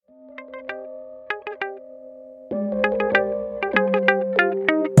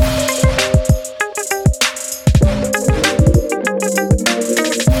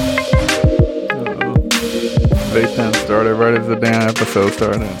episode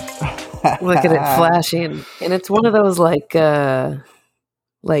started. Look at it flashing. And it's one of those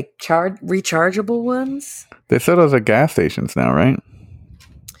rechargeable ones. They sell those at gas stations now, right?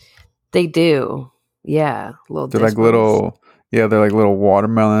 They do. Yeah. They're like little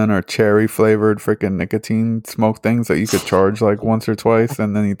watermelon or cherry flavored freaking nicotine smoke things that you could charge like once or twice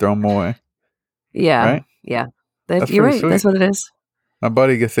and then you throw them away. Yeah. Right? Yeah. You're right. Sweet. That's what it is. My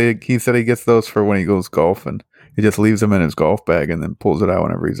buddy he said he gets those for when he goes golfing. He just leaves them in his golf bag and then pulls it out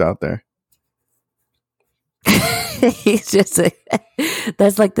whenever he's out there. He's just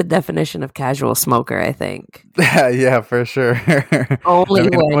that's like the definition of casual smoker, I think. Yeah, for sure. Only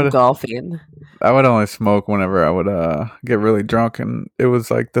when golfing. I would only smoke whenever I would get really drunk, and it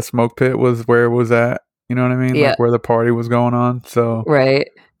was like the smoke pit was where it was at. You know what I mean? Yeah. Like where the party was going on. So right.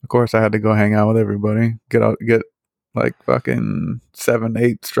 Of course, I had to go hang out with everybody. Get like fucking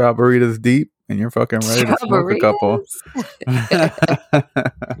 7-8 strawberries deep, and you're fucking ready to smoke a couple.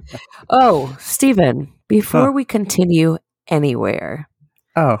 Oh, Steven, before we continue anywhere.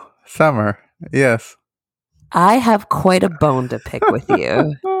 Oh, Summer. Yes. I have quite a bone to pick with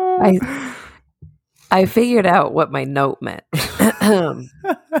you. I figured out what my note meant.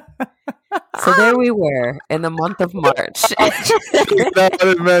 So there we were in the month of March. That's what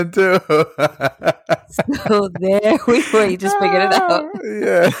it meant too. So there we were. You just figured it out.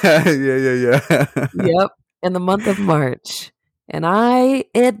 Yeah. Yep. In the month of March. And I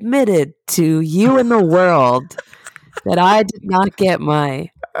admitted to you and the world that I did not get my...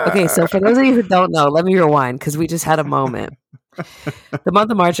 Okay, so for those of you who don't know, let me rewind because we just had a moment. The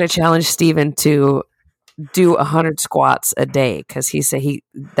month of March, I challenged Steven to do 100 squats a day because he said he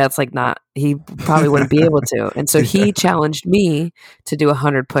probably wouldn't be able to. And so he challenged me to do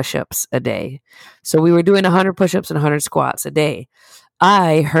 100 push-ups a day. So we were doing 100 push-ups and 100 squats a day.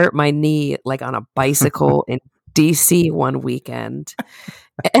 I hurt my knee like on a bicycle in DC one weekend.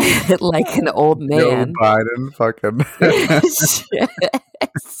 Like an old man. Joe Biden fucking.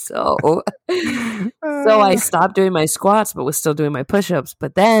 So I stopped doing my squats but was still doing my push-ups.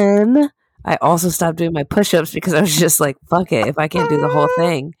 But then I also stopped doing my push-ups because I was just like, fuck it, if I can't do the whole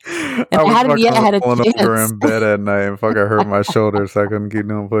thing. And I hadn't yet had a chance. Over in bed at night and fucking hurt my shoulder so I couldn't keep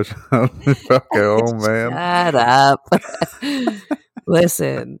doing push-ups. Fucking old man. Shut up.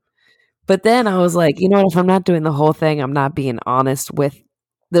 Listen. But then I was like, you know what, if I'm not doing the whole thing, I'm not being honest with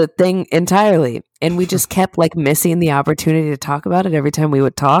the thing entirely. And we just kept like missing the opportunity to talk about it every time we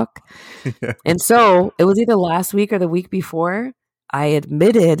would talk. Yeah. And so it was either last week or the week before, I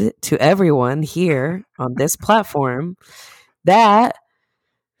admitted to everyone here on this platform that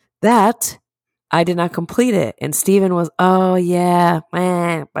I did not complete it. And Steven was, oh yeah,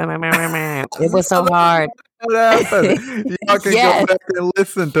 it was so hard. What happened? Y'all can go back and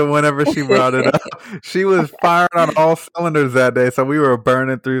listen to whenever she brought it up. She was firing on all cylinders that day, so we were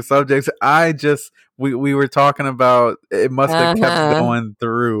burning through subjects. We were talking about it must have kept going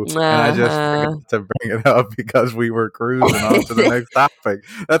through, and I just forgot to bring it up because we were cruising on to the next topic.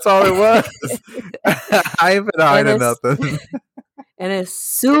 That's all it was. I ain't been hiding nothing. And as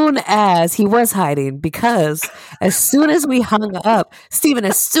soon as he was hiding, because as soon as we hung up, Steven,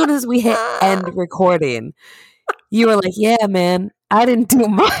 as soon as we hit end recording, you were like, yeah, man, I didn't do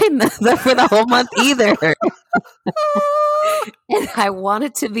mine for the whole month either. And I want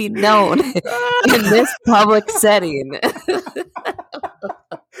it to be known in this public setting. I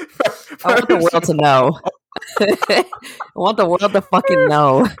want the world to know. I want the world to fucking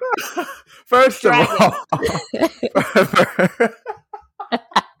know. First of all...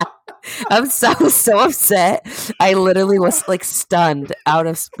 I was so upset. I literally was like stunned out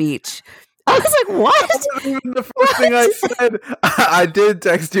of speech. I was like, what? That wasn't even the first thing I said. I did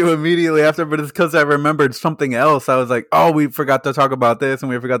text you immediately after, but it's because I remembered something else. I was like, oh, we forgot to talk about this and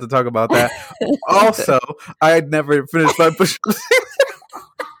we forgot to talk about that. Also, I had never finished my push-ups.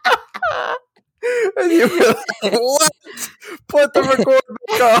 And you were like, what? Put the record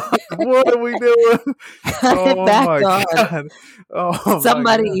back on. What are we doing? Cut it back on. God. Oh,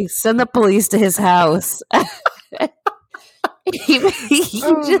 somebody send the police to his house.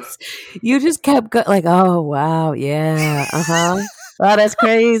 you just kept like, oh wow, yeah, oh, that's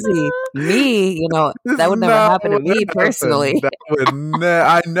crazy. Me, that would never happen to me personally.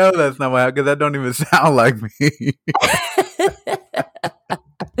 I know that's not what happened because that don't even sound like me.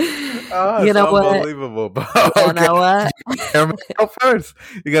 Oh, you know what? Unbelievable. Okay. You know what? Hear me out first.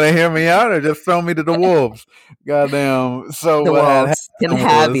 You gonna hear me out or just throw me to the wolves? Goddamn. So the wolves can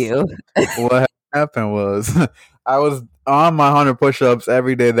have you. What happened was I was on my 100 push-ups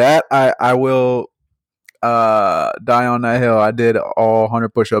every day. That I will die on that hill. I did all 100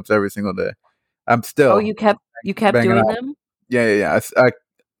 push-ups every single day. I'm still. Oh, you kept doing them? Yeah. I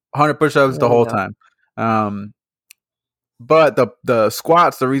 100 push-ups the There you whole go. time. But the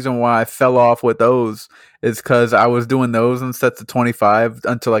squats, the reason why I fell off with those is because I was doing those in sets of 25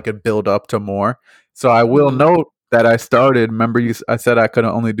 until I could build up to more. So I will Mhm. note that I started. Remember, I said I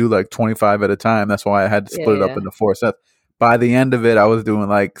couldn't only do like 25 at a time. That's why I had to split it up Yeah. into 4 sets. By the end of it, I was doing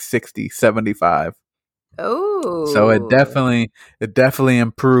like 60, 75. So Oh. it definitely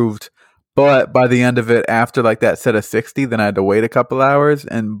improved. But by the end of it, after like that set of 60, then I had to wait a couple hours.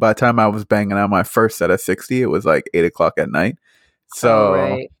 And by the time I was banging out my first set of 60, it was like 8 o'clock at night. Oh, So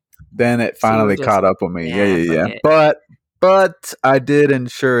right. then it So you were finally just caught up with me. nah, fuck Yeah. it. But I did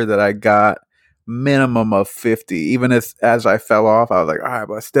ensure that I got minimum of 50. Even as I fell off, I was like, all right,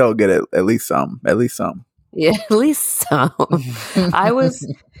 but I still get it at least some. At least some. Yeah, at least some. I was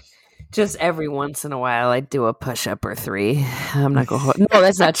just every once in a while I'd do a push-up or 3. I'm not gonna no,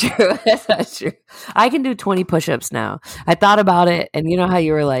 that's not true. That's not true. I can do 20 push-ups now. I thought about it, and you know how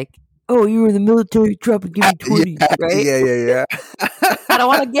you were like, oh, you were in the military, drop and give me 20, right? Yeah. I don't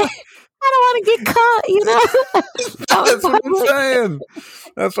want to get caught, you know. That's what I'm saying.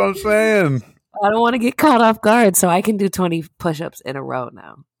 That's what I'm saying. I don't want to get caught off guard, so I can do 20 push-ups in a row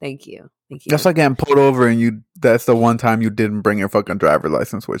now. Thank you. That's like getting pulled over and that's the one time you didn't bring your fucking driver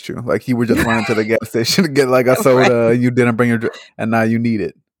license with you. Like you were just running to the gas station to get like a soda. Right. You didn't bring and now you need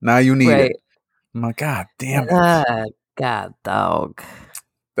it. Right. I'm like, God damn it. God dog.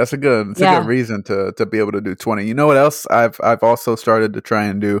 It's a good reason to be able to do 20. You know what else I've also started to try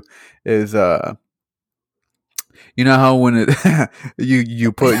and do is you know how when it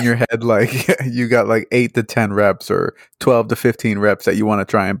you put in your head like you got like 8 to 10 reps or 12 to 15 reps that you want to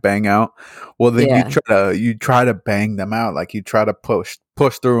try and bang out. Well, then you try to bang them out. Like you try to push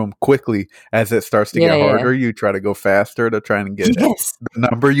through them quickly as it starts to get harder. You try to go faster to try and get the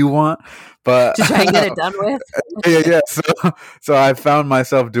number you want. But to try and get it done with. Yeah. So I found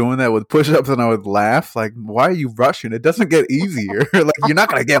myself doing that with push-ups, and I would laugh. Like, why are you rushing? It doesn't get easier. Like, you're not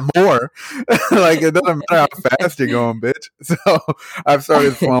gonna get more. Like, it doesn't matter how fast you're going, bitch. So I've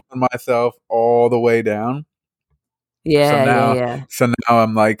started slowing myself all the way down. Yeah. So now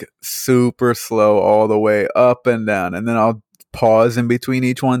I'm like super slow all the way up and down, and then I'll pause in between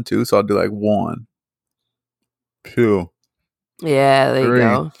each one too. So I'll do like 1, 2. Yeah, there 3. you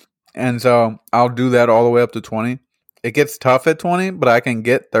go. And so I'll do that all the way up to 20. It gets tough at 20, but I can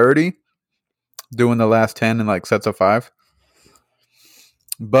get 30 doing the last 10 in like sets of 5.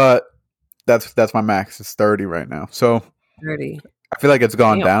 But that's my max. It's 30 right now. So 30. I feel like it's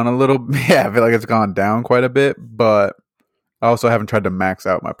gone down a little. Yeah, I feel like it's gone down quite a bit, but I also haven't tried to max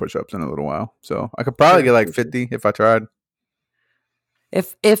out my push-ups in a little while. So I could probably get like 50 if I tried.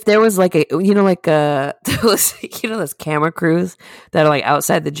 If there was like those those camera crews that are like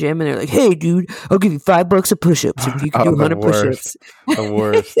outside the gym and they're like, hey dude, I'll give you $5 a push-ups if you can do 100 push-ups. The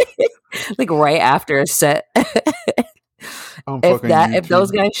worst. Like right after a set. If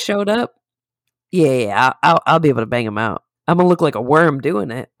those guys showed up, I'll be able to bang them out. I'm gonna look like a worm doing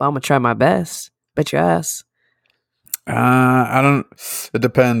it, but I'm gonna try my best. Bet your ass. I don't. It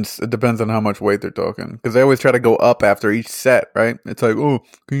depends. It depends on how much weight they're talking, because they always try to go up after each set, right? It's like, oh,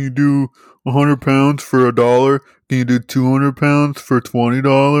 can you do 100 pounds for $1? Can you do 200 pounds for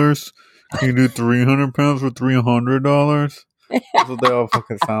 $20? Can you do 300 pounds for $300? That's what they all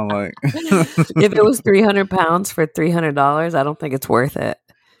fucking sound like. If it was 300 pounds for $300, I don't think it's worth it.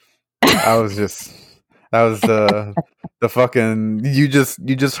 That was the fucking you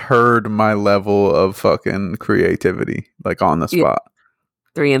just heard my level of fucking creativity like on the spot.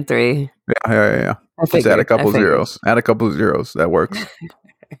 3 and 3. Yeah. Just add a couple zeros. That works.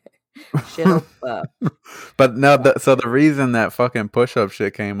 Shit up. But no, so the reason that fucking push-up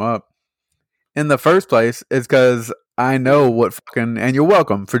shit came up in the first place is because I know what fucking, and you're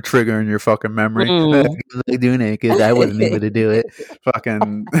welcome for triggering your fucking memory. Doing it because I wasn't able to do it.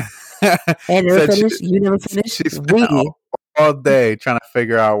 Fucking. I never finished. You never finished. She spent all day trying to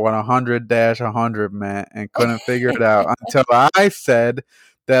figure out what 100-100 meant and couldn't figure it out until I said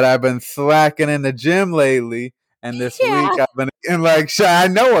that I've been slacking in the gym lately. And this week I've been in like, I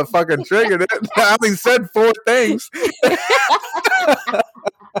know what fucking triggered it. I only said 4 things.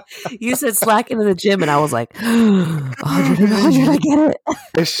 You said slacking in the gym, and I was like, 100, I get it.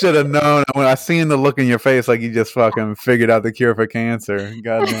 I should have known. When I seen the look in your face, like you just fucking figured out the cure for cancer.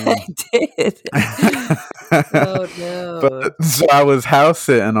 Goddamn. I did. Oh, no. But, so I was house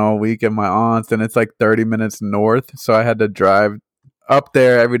sitting all week at my aunt's, and it's like 30 minutes north. So I had to drive up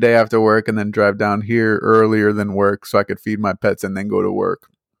there every day after work and then drive down here earlier than work so I could feed my pets and then go to work.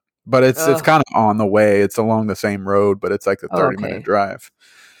 But it's kind of on the way. It's along the same road, but it's like a 30-minute drive.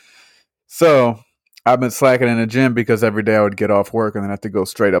 So I've been slacking in the gym because every day I would get off work and then have to go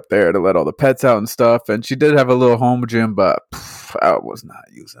straight up there to let all the pets out and stuff. And she did have a little home gym, but I was not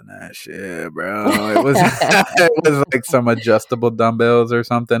using that shit, bro. It was it was like some adjustable dumbbells or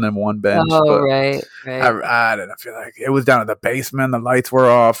something and one bench, Oh, but right. I didn't feel like it. Was down in the basement. The lights were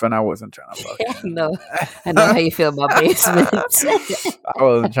off, and I wasn't trying to fucking. I know how you feel about basements. I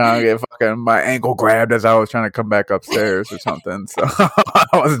wasn't trying to get fucking my ankle grabbed as I was trying to come back upstairs or something. So I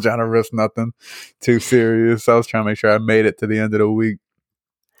wasn't trying to risk nothing too serious. I was trying to make sure I made it to the end of the week.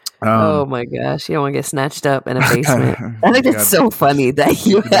 Oh my gosh, you don't want to get snatched up in a basement. I think it's so funny that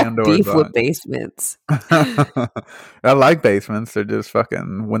you have beef with basements. I like basements. They're just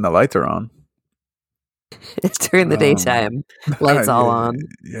fucking when the lights are on. It's during the daytime. Lights all on.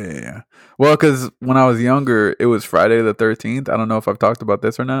 Yeah. Well, because when I was younger, it was Friday the 13th. I don't know if I've talked about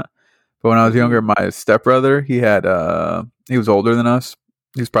this or not. But when I was younger, my stepbrother, he was older than us.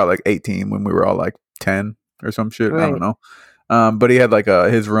 He was probably like 18 when we were all like 10 or some shit. Right. I don't know. But he had like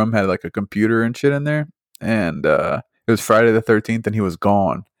his room had like a computer and shit in there. And it was Friday the 13th and he was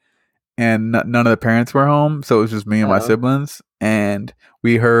gone. And none of the parents were home. So it was just me and my siblings. And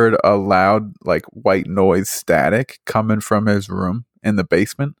we heard a loud like white noise static coming from his room in the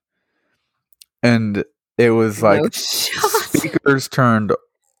basement. And it was like speakers turned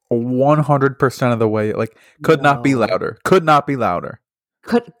 100% of the way. Like could not be louder. Could not be louder.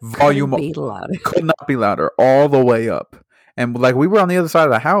 Volume be louder. Could not be louder. All the way up. And like we were on the other side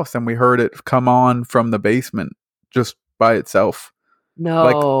of the house and we heard it come on from the basement just by itself.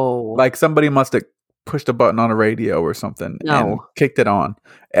 No. Like somebody must have pushed a button on a radio or something and kicked it on.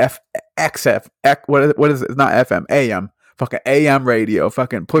 What is it? It's not FM, AM. Fucking AM radio.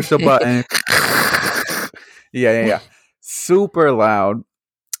 Fucking push the button. Yeah. Super loud.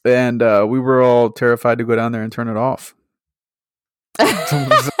 And we were all terrified to go down there and turn it off. We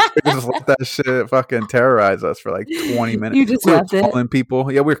just let that shit fucking terrorize us for like 20 minutes. You just left it? Calling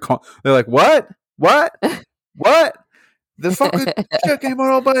people. Yeah, we were calling. They're like, what? The fucking shit came on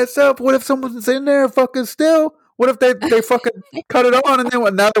all by itself. What if someone's in there fucking still? What if they fucking cut it on and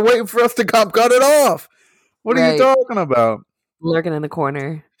then now they're waiting for us to come cut it off? What are you talking about? Lurking in the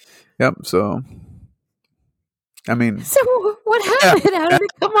corner. Yep. So, I mean. So what happened? Yeah. How did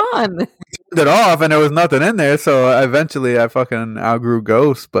it come on? We turned it off and there was nothing in there. So eventually I fucking outgrew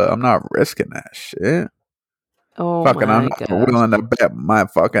ghosts, but I'm not risking that shit. Oh fucking, my I'm not willing to bet my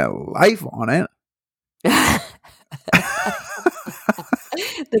fucking life on it.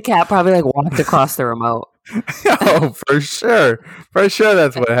 The cat probably like walked across the remote. Oh, for sure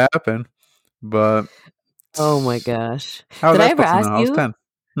that's what happened. But oh my gosh, did I ever ask you? I was 10.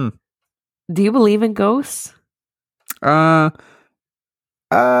 Do you believe in ghosts? No.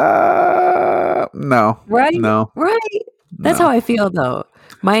 Right? No. Right. That's how I feel though.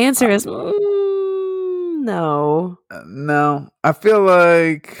 My answer is no. No. I feel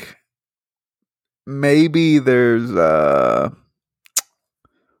like maybe there's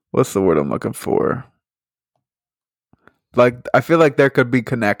what's the word I'm looking for? Like I feel like there could be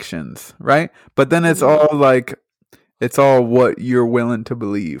connections, right? But then it's all like it's all what you're willing to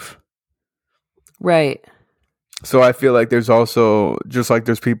believe. Right. So I feel like there's also just like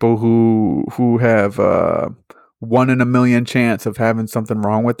there's people who have 1 in a million chance of having something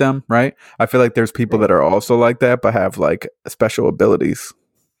wrong with them, right? I feel like there's people that are also like that but have like special abilities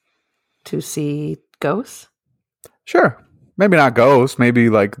to see ghosts. Sure, maybe not ghosts. Maybe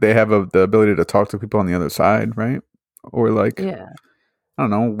like they have the ability to talk to people on the other side, right? Or like I don't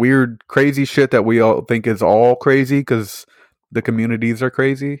know, weird, crazy shit that we all think is all crazy because the communities are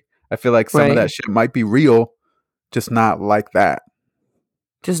crazy. I feel like some of that shit might be real. Just not like that.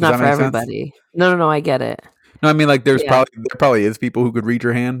 Just not for everybody. No, I get it. No, I mean like there probably is people who could read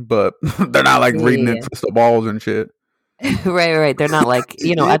your hand, but they're not like reading it crystal balls and shit. Right. They're not like,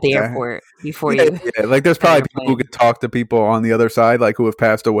 at the airport before you. Yeah, like there's probably people who could talk to people on the other side, like who have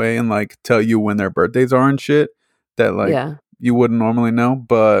passed away and like tell you when their birthdays are and shit that like you wouldn't normally know,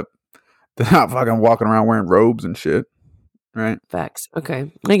 but they're not fucking walking around wearing robes and shit. Right? Facts.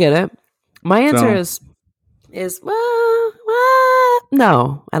 Okay. I get it. My answer is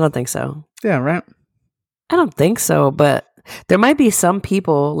no, I don't think so. Yeah, right. I don't think so, but there might be some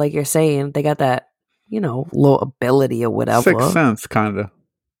people, like you're saying, they got that, low ability or whatever. Sixth sense, kind of.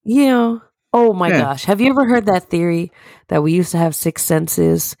 Oh my gosh. Have you ever heard that theory that we used to have 6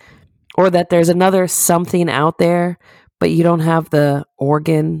 senses or that there's another something out there, but you don't have the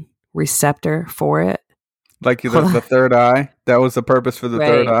organ receptor for it? Like the third eye? That was the purpose for the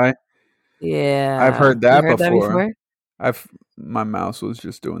third eye? Yeah. I've heard that before. That before? My mouse was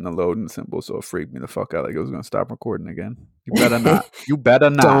just doing the loading symbol, so it freaked me the fuck out like it was going to stop recording again. You better not. You better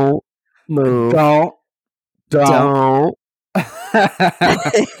not. Move. Don't. Don't. No,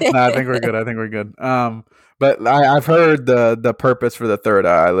 I think we're good. But I've heard the purpose for the third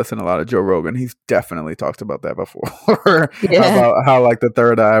eye. I listen to a lot of Joe Rogan. He's definitely talked about that before. Yeah. About how like the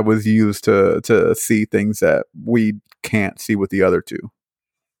third eye was used to see things that we can't see with the other two.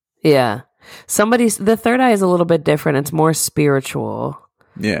 Yeah. The third eye is a little bit different. It's more spiritual.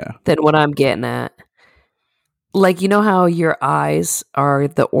 Yeah. Than what I'm getting at. Like, you know how your eyes are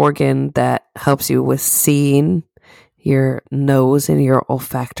the organ that helps you with seeing? Your nose and your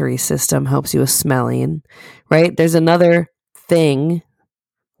olfactory system helps you with smelling, right? There's another thing,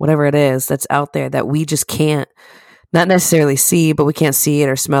 whatever it is, that's out there that we just can't, not necessarily see, but we can't see it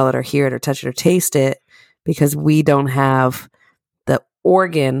or smell it or hear it or touch it or taste it because we don't have the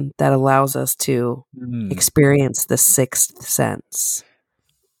organ that allows us to experience the sixth sense.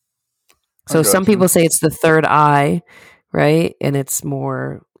 So some people say it's the third eye, right? And it's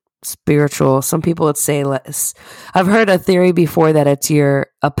more spiritual. Some people would say less. I've heard a theory before that it's your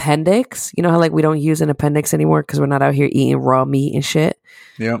appendix. You know how like we don't use an appendix anymore because we're not out here eating raw meat and shit.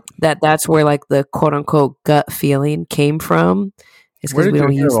 Yep. That's where like the quote unquote gut feeling came from. It's because we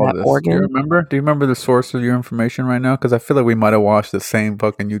don't use that organ. Do you remember the source of your information right now? Because I feel like we might have watched the same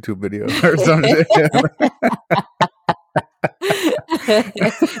fucking YouTube video or something.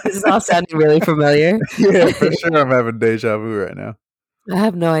 This is all sounding really familiar. Yeah, for sure. I'm having deja vu right now. I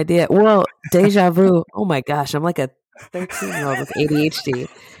have no idea. Well, deja vu. Oh my gosh, I'm like a 13-year-old with ADHD.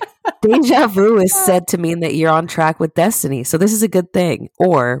 Deja vu is said to mean that you're on track with destiny. So this is a good thing.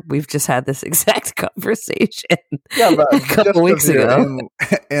 Or we've just had this exact conversation but a couple weeks ago.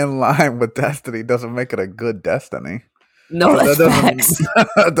 In line with destiny doesn't make it a good destiny. No, that's facts.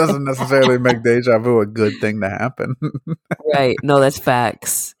 That doesn't necessarily make deja vu a good thing to happen. Right. No, that's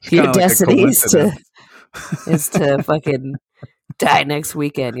facts. Your destiny is to fucking die next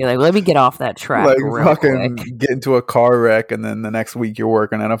weekend. You're like, let me get off that track. Like real fucking quick. get into a car wreck, and then the next week you're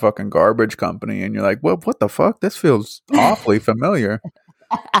working at a fucking garbage company, and you're like, what the fuck? This feels awfully familiar.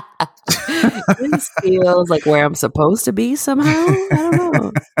 This feels like where I'm supposed to be somehow. I don't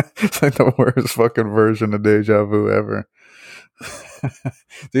know. It's like the worst fucking version of deja vu ever.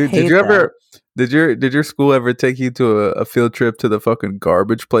 Dude, did your school ever take you to a field trip to the fucking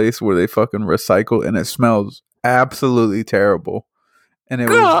garbage place where they fucking recycle and it smells absolutely terrible? And it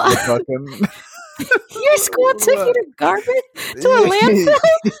was fucking your school took you to garbage to a landfill?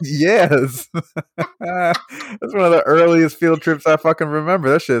 Yes. That's one of the earliest field trips I fucking remember.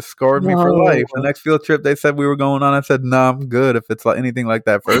 That shit scarred me for life. The next field trip they said we were going on, I said, "No, I'm good if it's like anything like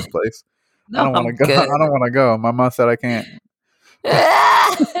that first place." I don't want to go. Good. I don't want to go. My mom said I can't.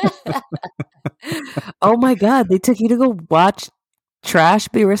 Oh my god, they took you to go watch trash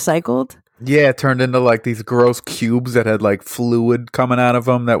be recycled? Yeah, it turned into like these gross cubes that had like fluid coming out of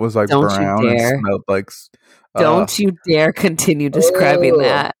them that was like brown and smelled like don't you dare continue describing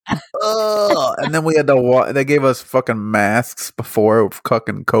that. And then we had to they gave us fucking masks before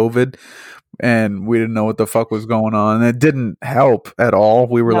fucking COVID, and we didn't know what the fuck was going on, and it didn't help at all.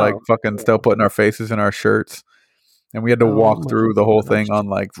 We were like fucking still putting our faces in our shirts. And we had to walk through the whole thing on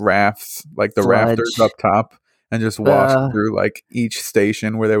like rafts, like the rafters up top, and just walk through like each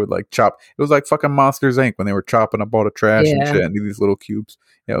station where they would like chop. It was like fucking Monsters Inc. when they were chopping up all the trash and shit into these little cubes.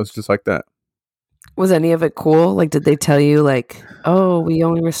 Yeah, it was just like that. Was any of it cool? Like, did they tell you like, oh, we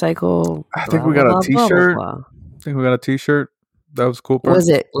only recycle? I think we got a T-shirt. I think we got a T-shirt. That was a cool part. Was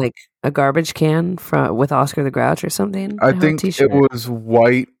it like a garbage can with Oscar the Grouch or something? I think it was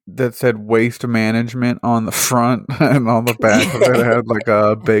white that said waste management on the front, and on the back of it had like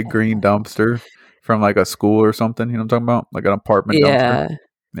a big green dumpster from like a school or something. You know what I'm talking about? Like an apartment dumpster.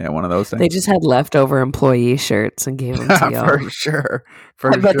 Yeah, one of those things. They just had leftover employee shirts and gave them to y'all. For sure.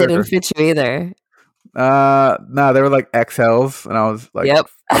 I bet they didn't fit you either. No, they were like XLs, and I was like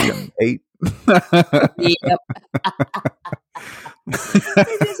fucking 8. Yep. They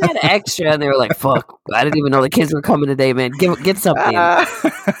just had extra, and they were like, "Fuck! I didn't even know the kids were coming today, man. Get something."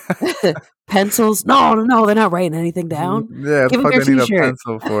 Pencils? No, they're not writing anything down. Yeah, give them their need T-shirt. a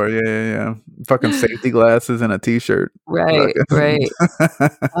pencil for yeah. Fucking safety glasses and a T-shirt. Right.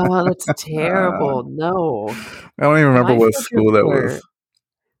 Oh, that's terrible. No, I don't even remember what school that was.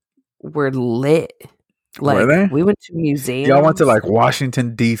 We're lit. Like, were they? We went to museums. Y'all went to like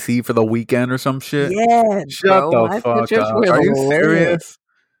Washington D.C. for the weekend or some shit? Yeah. Shut the fuck up. Are you serious?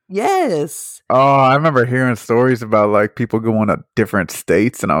 Yes. Oh, I remember hearing stories about like people going to different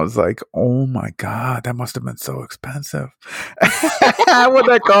states, and I was like, "Oh my god, that must have been so expensive." What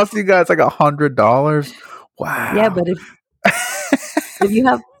that cost you guys? Like $100? Wow. Yeah, but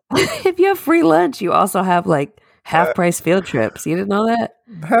if you have free lunch, you also have like half price field trips. You didn't know that?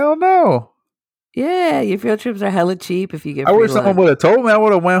 Hell no. Yeah, your field trips are hella cheap if you get I free wish someone lunch. would have told me. I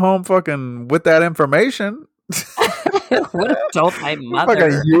would have went home fucking with that information. Would have told my Fucking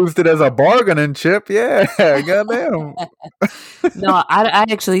mother. used it as a bargaining chip. Yeah, goddamn. No, I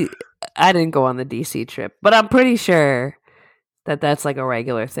actually I didn't go on the DC trip, but I'm pretty sure that that's like a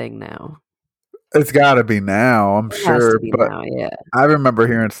regular thing now. It's got to be now, I'm It has to sure. be But now, yeah. I remember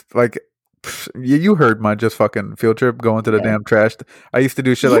hearing like you heard my just fucking field trip going to the Yeah. damn trash. I used to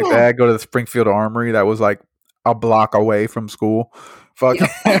do shit like that. Go to the Springfield Armory that was like a block away from school. Fucking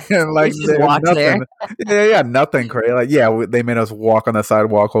like just walk nothing. there. Yeah, nothing crazy. Like they made us walk on the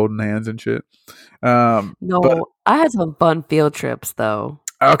sidewalk holding hands and shit. But No, I had some fun field trips though.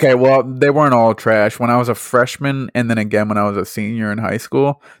 okay, well, they weren't all trash. When I was a freshman, and then again when I was a senior in high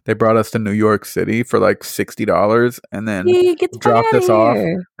school, they brought us to New York City for like $60, and then Hey, get the fuck dropped out us of off.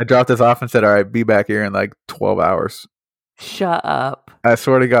 here. I dropped us off and said, "All right, be back here in like 12 hours." Shut up. I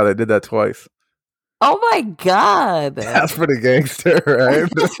swear to God, I did that twice. Oh my god. That's pretty gangster, right?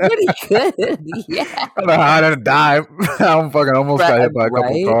 That's pretty good. Yeah. I don't know how I didn't die. I fucking almost got hit by a couple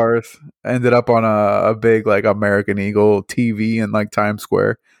Right? cars. Ended up on a big like American Eagle TV in like Times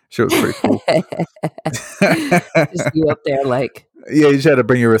Square. Shit was pretty cool. Just you up there like, Yeah, you just had to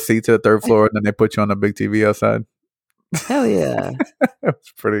bring your receipt to the third floor, and then they put you on the big TV outside. hell yeah.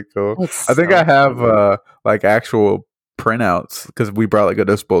 It's pretty cool. That's I think so I have cool. like actual printouts because we brought like a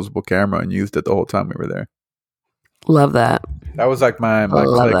disposable camera and used it the whole time we were there. Love that. That was like my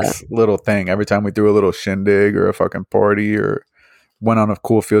Love clique's little thing. Every time we threw a little shindig or a fucking party or went on a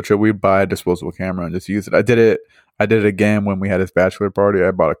cool field trip, we'd buy a disposable camera and just use it. I did it again when we had his bachelor party. I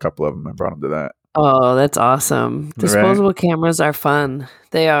bought a couple of them and brought them to that. Oh, that's awesome. Disposable cameras are fun.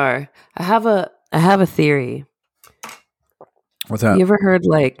 They are. I have a theory. What's that? You ever heard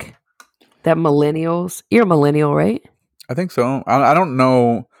like that millennials? You're a millennial, right? I think so. I don't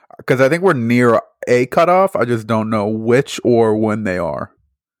know because I think we're near a cutoff. I just don't know which or when they are.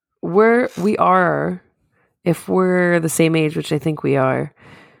 We are, if we're the same age, which I think we are.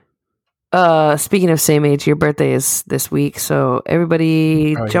 Speaking of same age, your birthday is this week, so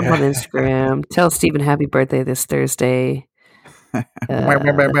everybody jump on Instagram. Tell Steven happy birthday this Thursday. He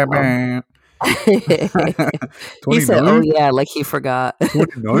said, "Oh yeah," like he forgot.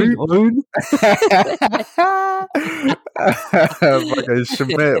 29? Fucking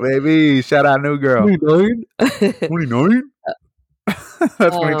Schmidt, baby. Shout out, new girl. 29?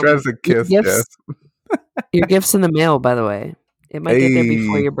 That's when he tries to kiss Jess. Your gift's in the mail, by the way. It might get there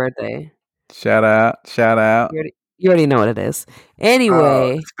before your birthday. Shout out. You already know what it is.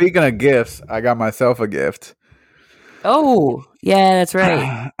 Anyway. Speaking of gifts, I got myself a gift. Oh, yeah, that's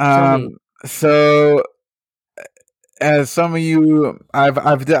right. So, as some of you,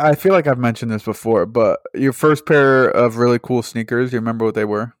 I feel like I've mentioned this before, but your first pair of really cool sneakers, you remember what they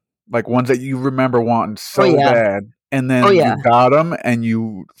were? Like ones that you remember wanting so bad, and then you got them and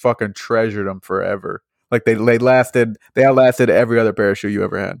you fucking treasured them forever. Like they outlasted every other pair of shoe you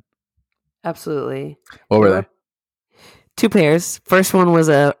ever had. Absolutely. What were they? 2 pairs. First one was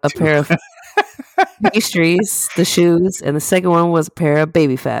a pair of pastries, the shoes, and the second one was a pair of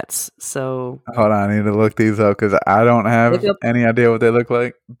baby fats. So hold on, I need to look these up because I don't have any idea what they look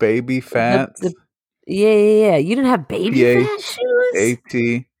like. Baby fats. Yeah. You didn't have baby fat shoes?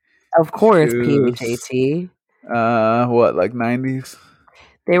 AT. Of course, PHAT. What, like 90s?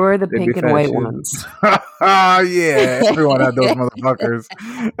 They were the pink and white ones. Oh yeah, everyone had those motherfuckers.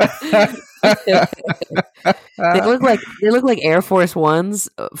 They look like Air Force Ones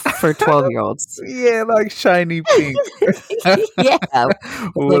for 12-year-olds. Yeah, like shiny pink. Yeah,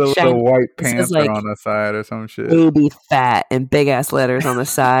 with like a little white panther on the side or some shit. Baby fat and big ass letters on the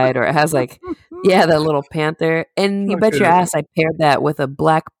side, or it has like that little panther. And you bet your ass I paired that with a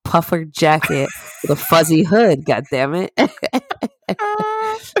black puffer jacket with a fuzzy hood. God damn it.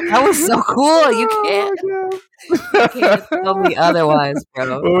 That was so cool. You can't tell me otherwise,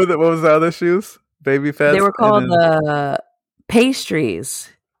 bro. What was the other shoes? Baby fats? They were called pastries.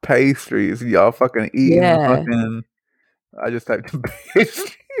 Pastries. Y'all fucking eating fucking... I just typed in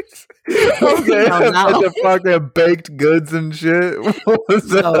pastries. Okay, the fucking baked goods and shit. What was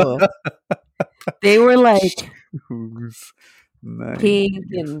that? They were like nice. pink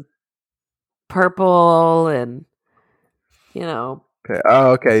and purple and Okay.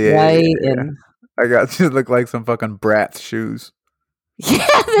 Oh, okay, yeah. White yeah. and I got you look like some fucking Bratz shoes. Yeah,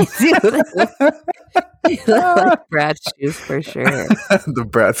 they do. They look like Bratz shoes for sure. The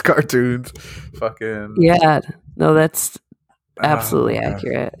Bratz cartoons. Fucking yeah. No, that's absolutely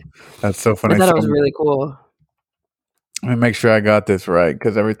accurate. That's so funny. I thought it was really cool. Let me make sure I got this right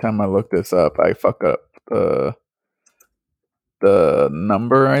because every time I look this up, I fuck up the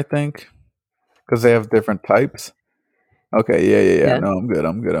number, I think, because they have different types. Okay, yeah. Yeah. No, I'm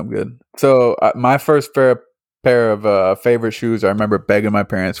good. So my first pair of favorite shoes, I remember begging my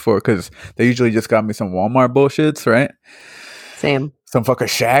parents for because they usually just got me some Walmart bullshits, right? Same. Some fucking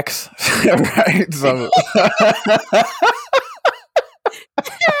Shacks, right? Some.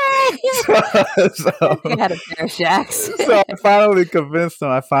 You had a pair of Shacks. So I finally convinced them.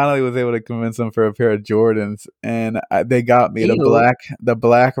 I finally was able to convince them for a pair of Jordans, and they got me the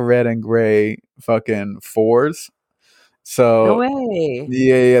black, red, and gray fucking fours. No So way.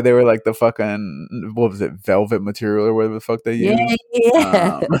 yeah, they were like the fucking what was it, velvet material or whatever the fuck they used.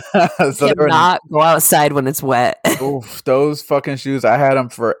 Yeah. So they were Cannot go outside when it's wet. oof, those fucking shoes. I had them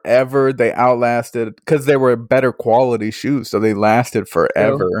forever. They outlasted because they were better quality shoes, so they lasted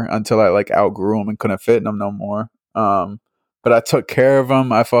forever True. until I like outgrew them and couldn't fit in them no more. But I took care of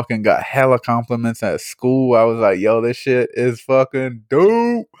them. I fucking got hella compliments at school. I was like, "Yo, this shit is fucking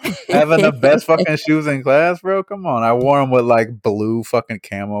dope." Having the best fucking shoes in class, bro. Come on, I wore them with like blue fucking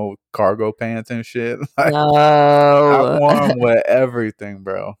camo cargo pants and shit. Like, I No. wore them with everything,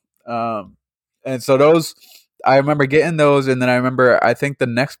 bro. And so those, I remember getting those, and then I remember I think the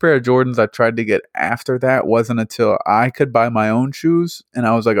next pair of Jordans I tried to get after that wasn't until I could buy my own shoes, and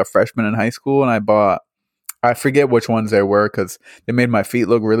I was like a freshman in high school, and I bought. I forget which ones they were because they made my feet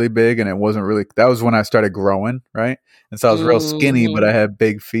look really big, and it wasn't really. That was when I started growing, right? And so I was real skinny, but I had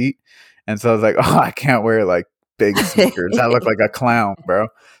big feet, and so I was like, "Oh, I can't wear like big sneakers. I look like a clown, bro."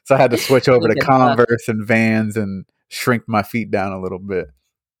 So I had to switch over to Converse and Vans and shrink my feet down a little bit.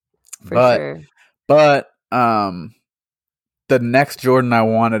 For sure. But the next Jordan I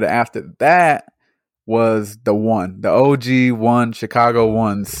wanted after that was the OG one, Chicago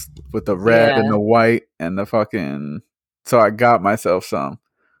ones with the red and the white and the fucking. So I got myself some.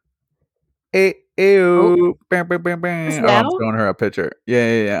 Ew. Bam, bam, bam, bam. Oh, I'm showing her a picture.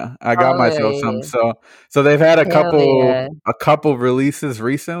 Yeah. I got myself some. So they've had a couple releases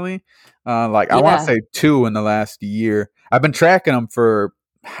recently. I want to say 2 in the last year. I've been tracking them for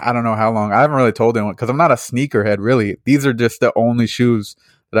I don't know how long. I haven't really told anyone because I'm not a sneakerhead really. These are just the only shoes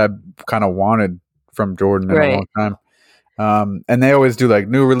that I've kind of wanted from Jordan in a long time. And they always do like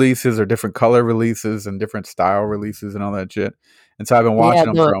new releases or different color releases and different style releases and all that shit. And so I've been watching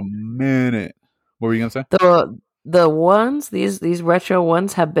them for a minute. What were you gonna say? The ones, these retro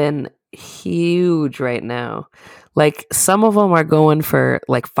ones have been huge right now. Like some of them are going for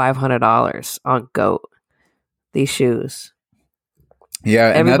like $500 on GOAT. These shoes.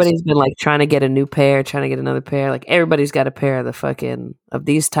 Yeah, everybody's been like trying to get a new pair, trying to get another pair. Like everybody's got a pair of the fucking of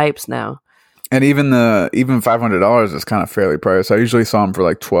these types now. And even $500 is kind of fairly priced. I usually saw them for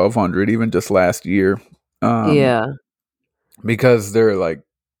like $1,200, even just last year. Because they're like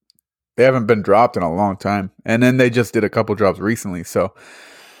they haven't been dropped in a long time, and then they just did a couple drops recently. So,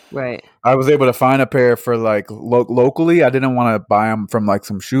 I was able to find a pair for like locally. I didn't want to buy them from like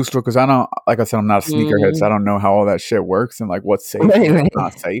some shoe store because I don't, like I said, I'm not a sneakerhead, so I don't know how all that shit works and like what's safe and what's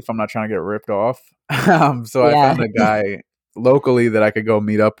not safe. I'm not trying to get ripped off. So I found a guy locally that I could go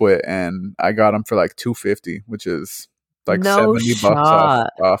meet up with, and I got them for like $250, which is like $70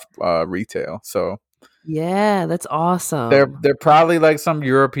 off retail. So. Yeah, that's awesome. They're probably like some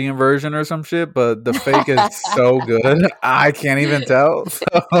European version or some shit, but the fake is so good. I can't even tell. So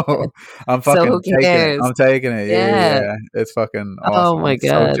I'm fucking taking it. I'm taking it. Yeah. It's fucking awesome. Oh my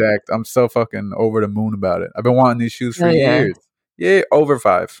God. I'm so jacked. I'm so fucking over the moon about it. I've been wanting these shoes for years. Yeah, over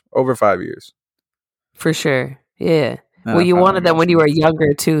 5 years. For sure. Yeah. Well, you wanted them when you were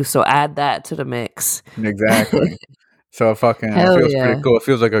younger too, so add that to the mix. Exactly. So fucking it feels pretty cool. It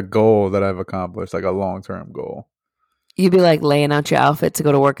feels like a goal that I've accomplished, like a long-term goal. You'd be like laying out your outfit to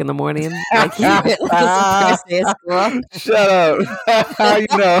go to work in the morning. Like first day of school. Shut up. How you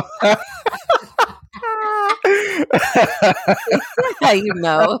know? How you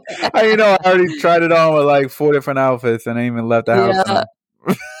know? How you know I already tried it on with like 4 different outfits and ain't even left the house.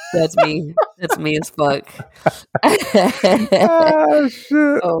 That's me. That's me as fuck. Oh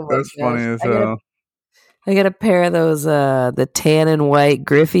shit. Oh my That's funny as hell. I got a pair of those the tan and white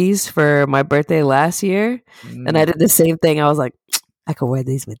Griffies for my birthday last year, and I did the same thing. I was like, I could wear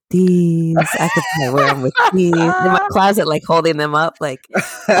these with these. I could wear them with these. In my closet, like holding them up, like, oh,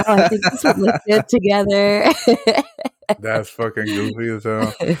 I think this would look good together. That's fucking goofy as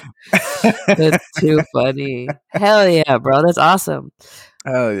hell. That's too funny. Hell yeah, bro. That's awesome.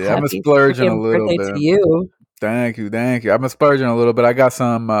 Hell yeah. I'm splurging a little bit. To you. Thank you. I'm splurging a little bit. I got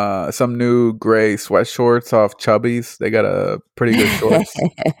some new gray sweat shorts off Chubby's. They got a pretty good shorts.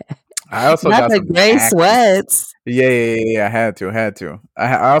 I also got some gray sweats. Yeah. I had to.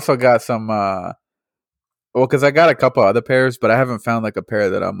 I also got some Well, because I got a couple other pairs, but I haven't found like a pair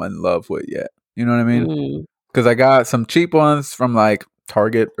that I'm in love with yet. You know what I mean? Mm, Because I got some cheap ones from like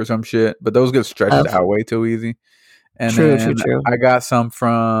Target or some shit, but those get stretched of out way too easy. And true, true, then true. I got some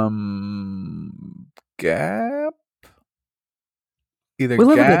from Gap, either We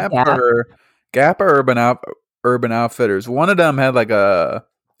live in a gap. Gap or Urban Outfitters. One of them had like a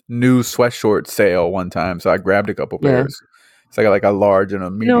new sweatshirt sale one time, so I grabbed a couple Yeah. pairs. It's like a large and a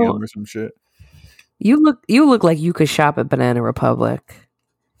You know, medium or some shit. you look like you could shop at Banana Republic.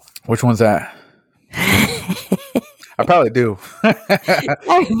 Which one's that? I probably do.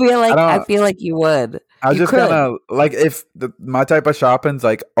 I feel like you would. I You just could. kind of like if my type of shopping's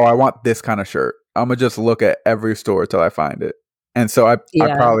like, oh, I want this kind of shirt. I'm gonna just look at every store till I find it, and so I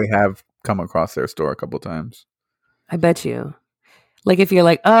Yeah. probably have come across their store a couple times. I bet you. Like if you're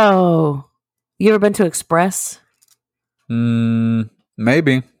like, oh, you ever been to Express?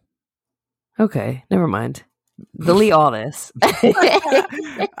 Maybe. Okay, never mind. Delete all this.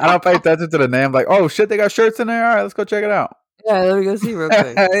 I don't pay attention to the name. Like, oh shit, they got shirts in there. All right, let's go check it out. Yeah, let me go see real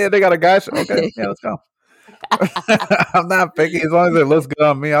quick. Yeah, they got a guy. Okay, yeah, let's go. I'm not picky as long as it looks good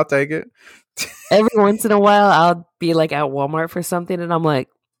on me. I'll take it. Every once in a while, I'll be like at Walmart for something, and I'm like,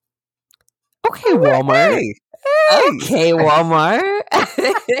 okay, Walmart. Hey. Okay, Walmart.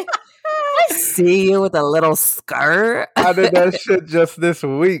 I see you with a little skirt. I did that shit just this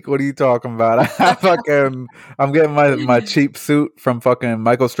week. What are you talking about? I'm getting my cheap suit from fucking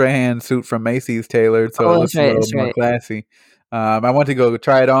Michael Strahan suit from Macy's tailored, so it looks a little more classy. I went to go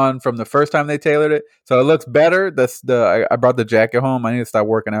try it on from the first time they tailored it, so it looks better. I brought the jacket home. I need to stop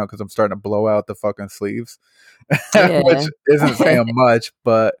working out because I'm starting to blow out the fucking sleeves, which isn't saying much,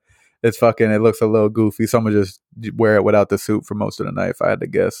 but it looks a little goofy. So I'm gonna just wear it without the suit for most of the night if I had to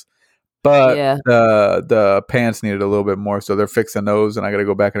guess. But the pants needed a little bit more, so they're fixing those, and I got to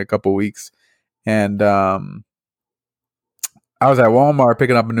go back in a couple weeks. And I was at Walmart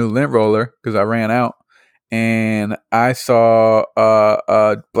picking up a new lint roller because I ran out, and I saw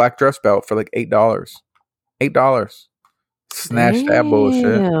a black dress belt for like $8. Snatched that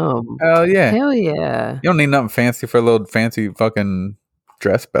bullshit. Hell yeah. You don't need nothing fancy for a little fancy fucking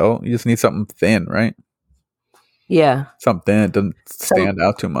dress belt. You just need something thin, right? Yeah. Something thin. It doesn't stand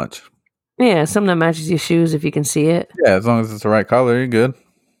out too much. Yeah, something that matches your shoes if you can see it. Yeah, as long as it's the right color, you're good.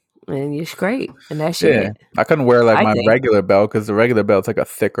 And you're great. And that's shit. Yeah. I couldn't wear my regular belt because the regular belt's like a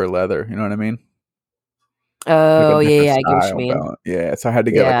thicker leather. You know what I mean? Oh, like yeah, I get what you mean. Belt. Yeah, so I had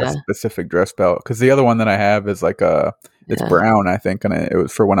to get like a specific dress belt because the other one that I have is like it's brown, I think, and it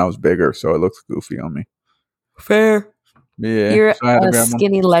was for when I was bigger, so it looks goofy on me. Fair. Yeah. You're a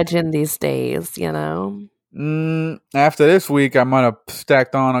skinny legend these days, you know? After this week, I might have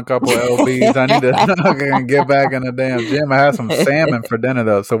stacked on a couple LBs. I need to get back in the damn gym. I had some salmon for dinner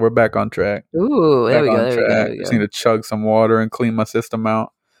though, so we're back on track. Ooh, there we go. Just need to chug some water and clean my system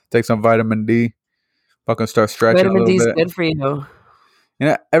out. Take some vitamin D. Fucking start stretching. Vitamin D is bit. good for you. You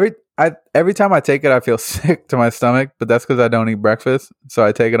know, every time I take it, I feel sick to my stomach, but that's because I don't eat breakfast. So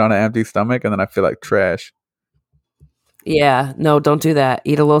I take it on an empty stomach, and then I feel like trash. Yeah, no, don't do that.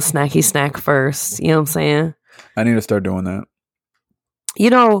 Eat a little snacky snack first. You know what I'm saying? I need to start doing that. You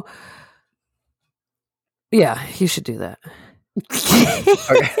know, yeah, you should do that.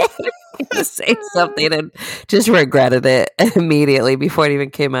 Say something and just regretted it immediately before it even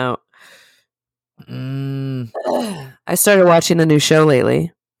came out. I started watching a new show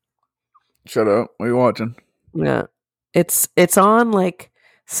lately. Shut up. What are you watching? Yeah. It's on like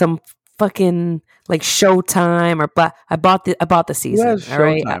some fucking like Showtime or I bought the season. Who has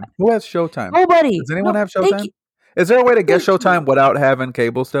Showtime? Right? Who has Showtime? Nobody. Does anyone have Showtime? Is there a way to get Showtime without having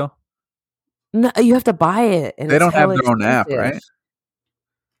cable still? No, you have to buy it. And they don't have their own app, right?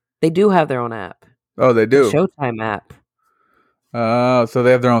 They do have their own app. Oh, they do? The Showtime app. So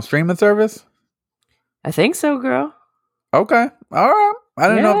they have their own streaming service? I think so, girl. Okay. All right. I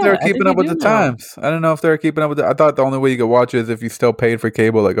didn't know if they were keeping up with the times. I didn't know if they were keeping up with I thought the only way you could watch it is if you still paid for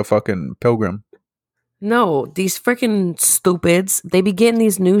cable like a fucking pilgrim. No, these freaking stupids, they be getting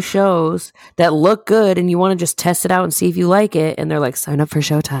these new shows that look good and you want to just test it out and see if you like it. And they're like, sign up for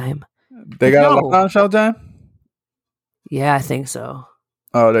Showtime. They got a lot on Showtime? Yeah, I think so.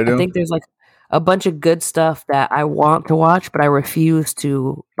 Oh, they do? I think there's like a bunch of good stuff that I want to watch, but I refuse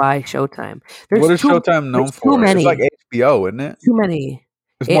to buy Showtime. What is Showtime known for? Too many. It's like HBO, isn't it? Too many.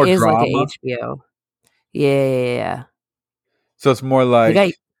 It's more drama. Like an HBO. Yeah. So it's more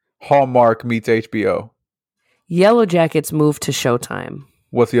like Hallmark meets HBO. Yellow Jackets moved to Showtime.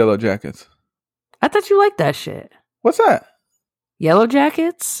 What's Yellow Jackets? I thought you liked that shit. What's that? Yellow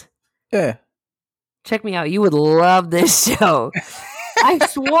Jackets? Yeah. Check me out. You would love this show. I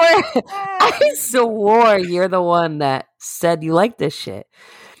swore you're the one that said you like this shit.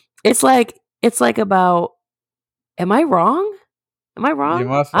 It's like about. Am I wrong? Am I wrong? You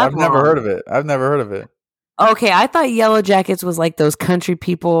must. I'm I've never wrong. heard of it. I've never heard of it. Okay, I thought Yellow Jackets was like those country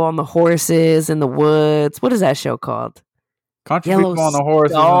people on the horses in the woods. What is that show called? Country people on the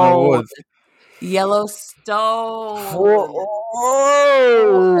horses in the woods. Yellowstone.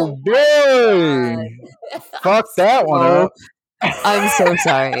 Oh, boy. Fuck that one up. I'm so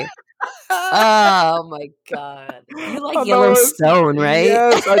sorry. Oh my god. You like Yellowstone, right?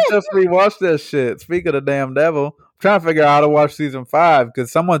 Yes, I just rewatched that shit. Speaking of the damn devil, I'm trying to figure out how to watch season 5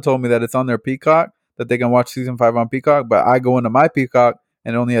 because someone told me that it's on their Peacock, that they can watch season 5 on Peacock, but I go into my Peacock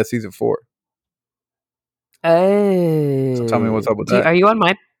and it only has season 4. Oh. So tell me what's up with that. Are you on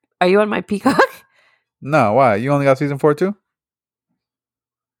my Peacock? No, why? You only got season 4 too?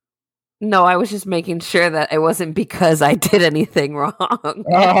 No, I was just making sure that it wasn't because I did anything wrong.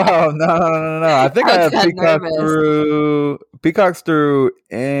 Oh, no. I think I have Peacock's through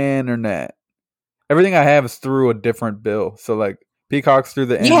internet. Everything I have is through a different bill. So like Peacock's through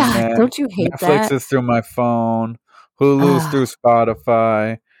the internet. Don't you hate Netflix that? is through my phone. Hulu's through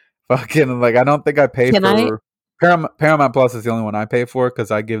Spotify. Fucking like I don't think I pay for Paramount Plus is the only one I pay for because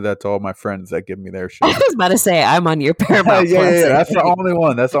I give that to all my friends that give me their shit. I was about to say I'm on your Paramount Plus. Yeah. That's the only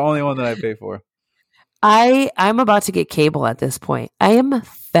one. That's the only one that I pay for. I'm about to get cable at this point. I am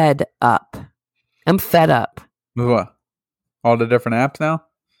fed up. I'm fed up. What? All the different apps now?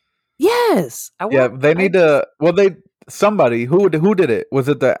 Yes. They need to. Well, somebody who did it? Was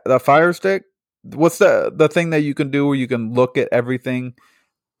it the Fire Stick? What's the thing that you can do where you can look at everything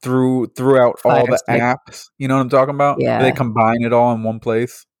throughout all the apps? You know what I'm talking about? Yeah. They combine it all in one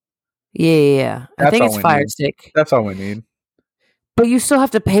place. Yeah. I think it's Fire Stick. That's all we need. But you still have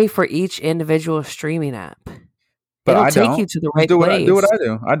to pay for each individual streaming app. But it'll take you to the right place. Do what I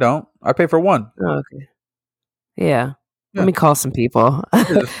do. I don't. I pay for one. Oh, okay. Yeah. Let me call some people.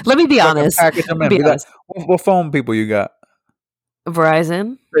 Let me be honest. Package them in. What phone people you got?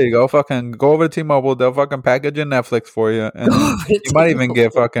 Verizon. There you go. Fucking go over to T-Mobile. They'll fucking package in Netflix for you, and you might even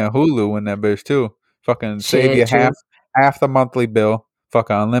get fucking Hulu in that bitch too. Fucking save you half the monthly bill.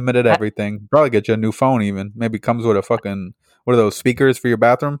 Fucking unlimited everything. Probably get you a new phone even. Maybe comes with a fucking what are those speakers for your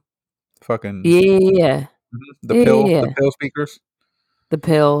bathroom? Fucking yeah. The pill speakers. The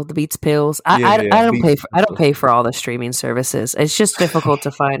Beats pills. I don't pay for all the streaming services. It's just difficult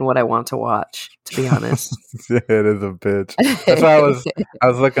to find what I want to watch, to be honest. It is a bitch. That's why I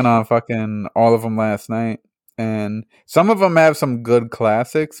was looking on fucking all of them last night, and some of them have some good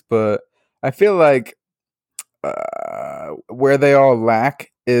classics, but I feel like where they all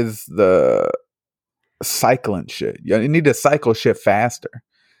lack is the cycling shit. You need to cycle shit faster.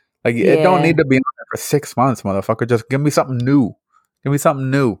 Like it don't need to be on there for 6 months, motherfucker. Just give me something new. Give me something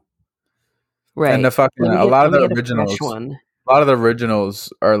new. Right. And a lot of the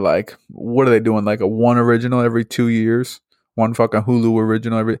originals are like, what are they doing? Like a one original every 2 years, one fucking Hulu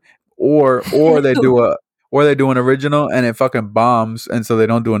original or they do an original and it fucking bombs, and so they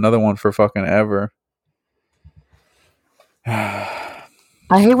don't do another one for fucking ever. I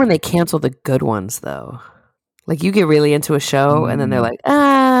hate when they cancel the good ones though. Like you get really into a show and then they're like,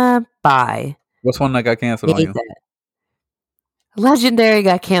 bye. What's one that got canceled on you? That. Legendary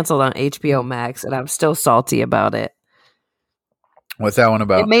got canceled on HBO Max, and I'm still salty about it. What's that one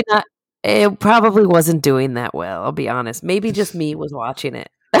about? It probably wasn't doing that well, I'll be honest. Maybe just me was watching it.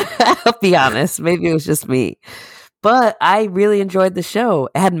 I'll be honest. Maybe it was just me. But I really enjoyed the show.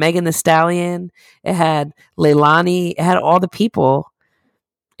 It had Megan Thee Stallion. It had Leilani. It had all the people.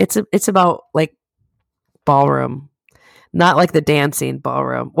 It's about like ballroom. Not like the dancing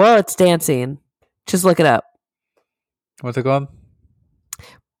ballroom. Well, it's dancing. Just look it up. What's it called?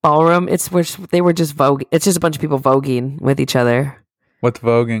 Ballroom. It's where they were just vogue. It's just a bunch of people voguing with each other. What's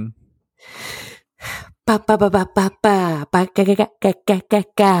voguing? For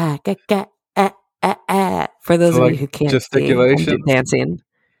those of you who can't gesticulation, dancing.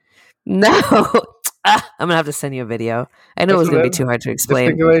 No, I'm gonna have to send you a video. I know it was gonna be too hard to explain.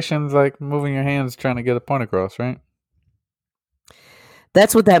 Gesticulation's like moving your hands trying to get a point across, right?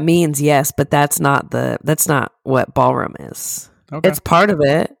 That's what that means, yes, but that's not what ballroom is. Okay. It's part of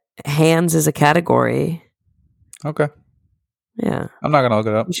it. Hands is a category. Okay. Yeah. I'm not gonna look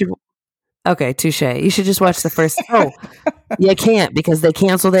it up. Okay, touche. You should just watch the first. You can't because they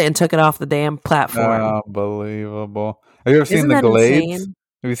canceled it and took it off the damn platform. Unbelievable. Have you ever seen the Glades? Insane?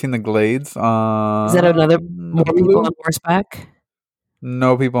 Have you seen the Glades? Is that another more people on horseback?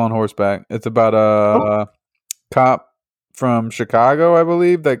 No people on horseback. It's about a cop from Chicago, I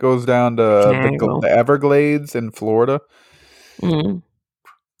believe, that goes down to the Everglades in Florida. Mm-hmm.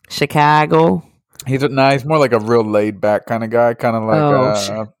 Chicago. He's more like a real laid back kind of guy, kind of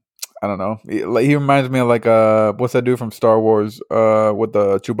like I don't know. He reminds me of like what's that dude from Star Wars with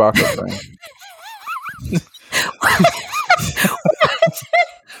the Chewbacca thing.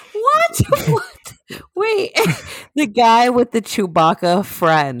 What? Wait, the guy with the Chewbacca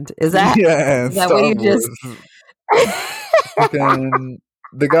friend. Is that what you just? Then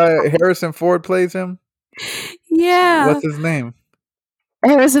the guy Harrison Ford plays him. Yeah. What's his name?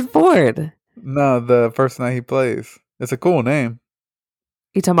 Harrison Ford. No, the person that he plays. It's a cool name.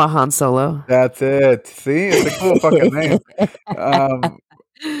 You talking about Han Solo? That's it. See, it's a cool fucking name. I'm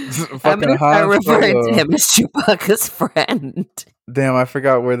gonna start referring to him as Chewbacca's friend. Damn, I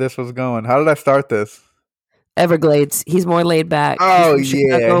forgot where this was going. How did I start this? Everglades. He's more laid back. Oh, yeah.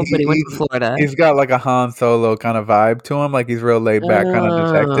 Chicago, but he went to Florida. He's got like a Han Solo kind of vibe to him. Like he's real laid back, kind of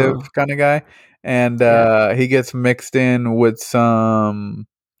detective kind of guy. And he gets mixed in with some...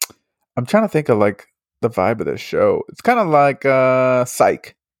 I'm trying to think of like the vibe of this show. It's kind of like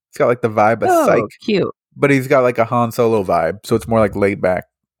Psych. It's got like the vibe of Psych. Cute. But he's got like a Han Solo vibe. So it's more like laid back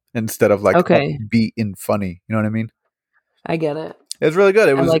instead of like upbeat and funny. You know what I mean? I get it. It's really good.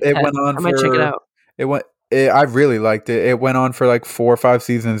 It went on I might check it out. I really liked it. It went on for like 4 or 5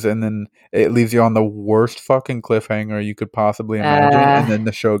 seasons, and then it leaves you on the worst fucking cliffhanger you could possibly imagine, and then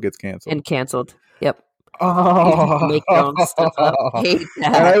the show gets canceled. Yep. Oh, make your own stuff up. Hate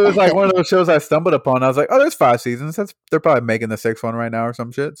that. And it was like one of those shows I stumbled upon. I was like, oh, there's 5 seasons. They're probably making the 6th one right now or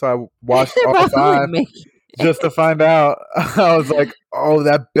some shit. So I watched all 5 just to find out. I was like, oh,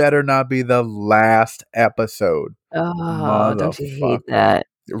 that better not be the last episode. Oh, don't you hate that?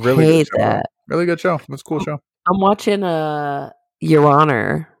 Really hate good show. That. Really good show. It was a cool show. I'm watching Your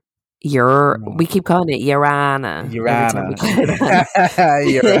Honor. We keep calling it Your Honor. Your Honor.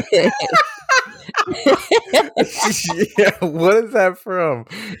 Yeah, what is that from?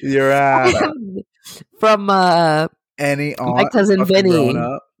 Your Honor. From any aunt, my cousin Vinny.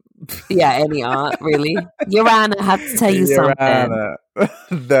 Yeah, any aunt, really. Your Honor, I have to tell you something.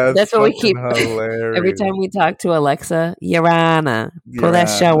 That's what we keep hilarious. Every time we talk to Alexa. Your Honor, pull that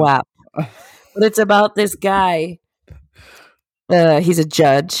show up. But it's about this guy. He's a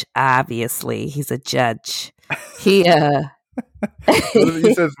judge. Obviously, he's a judge. He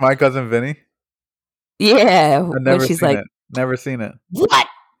You said it's my cousin Vinny. Yeah, I've never seen it. Never seen it. What?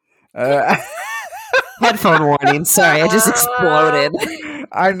 Headphone warning. Sorry, I just exploded.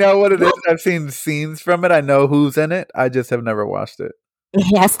 I know what it is. I've seen scenes from it. I know who's in it. I just have never watched it.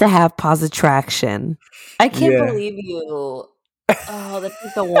 He has to have pause attraction. I can't believe you. Oh, this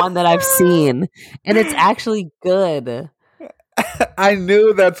is the one that I've seen, and it's actually good. I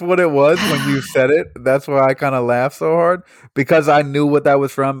knew that's what it was when you said it. That's why I kind of laughed so hard, because I knew what that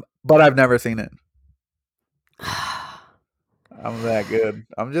was from, but I've never seen it. I'm that good.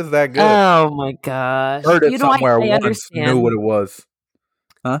 I'm just that good. Oh my gosh! Heard it somewhere once. Knew what it was.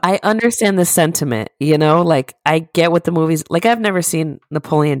 Huh? I understand the sentiment. Like I get what the movie's like. I've never seen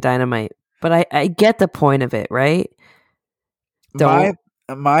Napoleon Dynamite, but I get the point of it, right?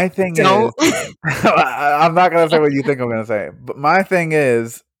 My thing is, I'm not gonna say what you think I'm gonna say, but my thing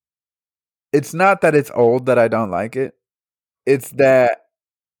is, it's not that it's old that I don't like it. It's that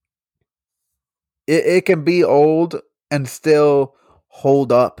it can be old and still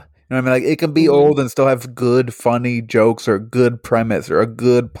hold up. You know what I mean? Like it can be old and still have good, funny jokes or a good premise or a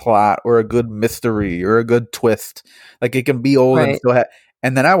good plot or a good mystery or a good twist. Like it can be old and still have,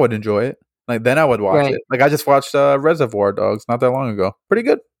 and then I would enjoy it. Like then I would watch it. Like I just watched Reservoir Dogs not that long ago. Pretty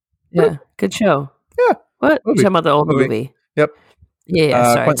good. Yeah, good show. Yeah. What? You're talking about the old movie? Yep.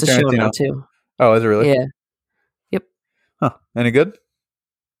 Yeah, sorry. It's a show now too. Oh, is it really? Yeah. Yep. Huh. Any good?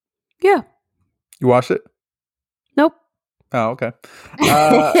 Yeah. You watched it? Nope. Oh, okay.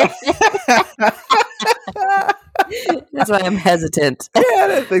 That's why I'm hesitant. Yeah, I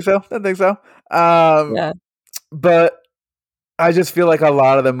didn't think so. Yeah. But I just feel like a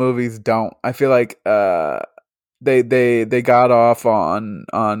lot of the movies don't. I feel like they got off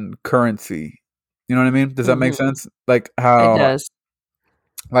on currency. You know what I mean? Does that make sense? Like how it does.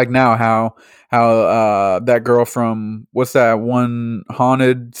 Like now how that girl from what's that one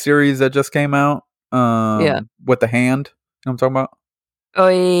haunted series that just came out? With the hand. You know what I'm talking about? Oh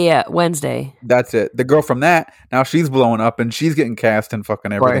yeah, Wednesday. That's it. The girl from that, now she's blowing up and she's getting cast in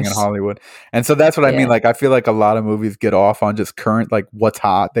fucking everything in Hollywood. And so that's what I mean. Like I feel like a lot of movies get off on just current, like what's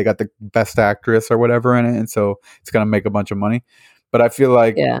hot. They got the best actress or whatever in it, and so it's gonna make a bunch of money. But I feel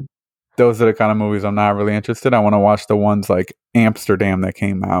like those are the kind of movies I'm not really interested in. I want to watch the ones like Amsterdam that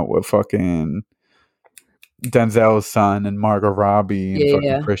came out with fucking Denzel's son and Margot Robbie and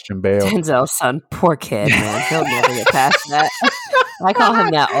fucking Christian Bale. Denzel's son, poor kid, man. He'll never get past that. I call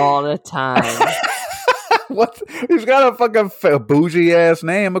him that all the time. What? He's got a fucking bougie ass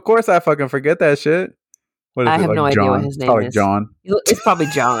name. Of course, I fucking forget that shit. What is I it? have Like no idea what John? his It's probably name is. John. It's probably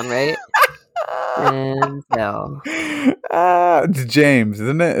John, right? Denzel. It's James,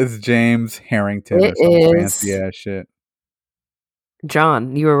 isn't it? It's James Harrington It or some is fancy ass shit.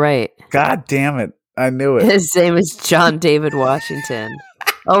 John. You were right. God damn it! I knew it. His name is John David Washington.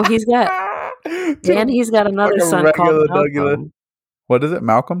 Oh, he's got another Like a son called regular Malcolm. What is it?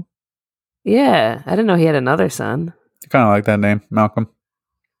 Malcolm? Yeah, I didn't know he had another son. Kind of like that name, Malcolm.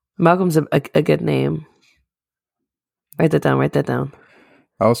 Malcolm's a good name. Write that down.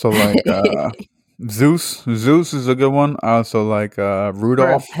 I also like Zeus. Zeus is a good one. I also like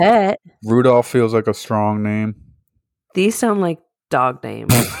Rudolph. For a pet. Rudolph feels like a strong name. These sound like dog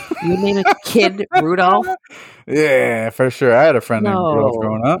names. You name a kid Rudolph? Yeah, for sure. I had a friend named Rudolph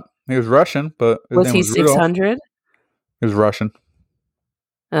growing up. He was Russian, but his was name he was Rudolph. 600? He was Russian.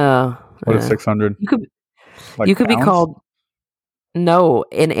 Oh, what is 600? You could be called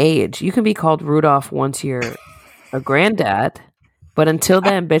in age. You can be called Rudolph once you're a granddad. But until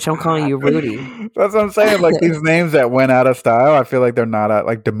then, bitch, I'm calling you Rudy. That's what I'm saying. Like these names that went out of style, I feel like they're not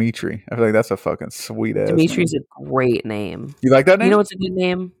like Dimitri. I feel like that's a fucking sweet ass. Dimitri's name. a great name. You like that name? You know what's a good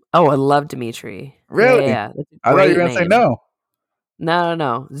name? Oh, I love Dimitri. Really? Yeah. I thought you were gonna say no.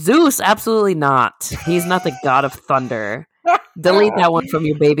 No. Zeus, absolutely not. He's not the god of thunder. Delete that one from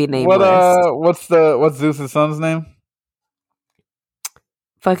your baby name list. What's Zeus's son's name?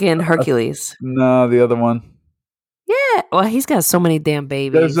 Fucking Hercules. No, the other one. Yeah, well, he's got so many damn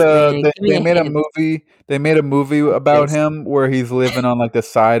babies. They made a movie. They made a movie about him where he's living on like the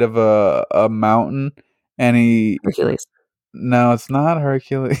side of a mountain, and Hercules. No, it's not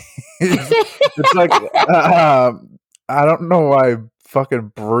Hercules. It's like I don't know why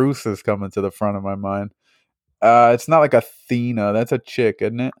fucking Bruce is coming to the front of my mind. It's not like Athena. That's a chick,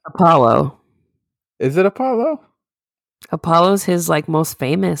 isn't it? Apollo. Is it Apollo? Apollo's his like most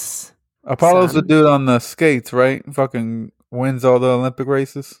famous. Apollo's the dude on the skates, right? Fucking wins all the Olympic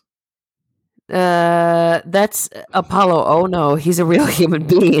races. That's Apollo. Oh no, he's a real human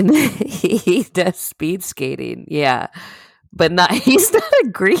being. He does speed skating. Yeah, but he's not a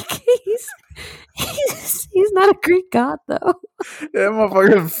Greek. He's not a Greek god though. Yeah,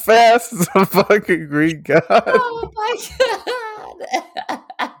 motherfucker's fast as a fucking Greek god. Oh my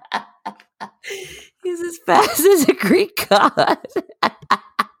god. He's as fast as a Greek god.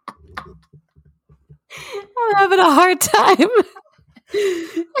 I'm having a hard time.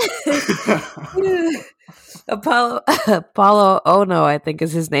 Apollo Ono, I think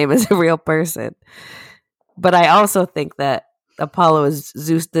is his name, is a real person. But I also think that Apollo is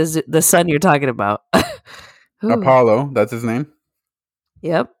Zeus, the son you're talking about. Apollo, that's his name?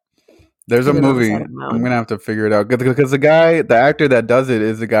 Yep. There's a movie. I'm going to have to figure it out. Because the actor that does it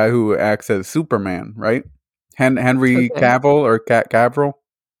is the guy who acts as Superman, right? Henry Cavill or Cavill?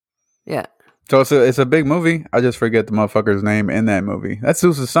 Yeah. So it's a big movie. I just forget the motherfucker's name in that movie. That's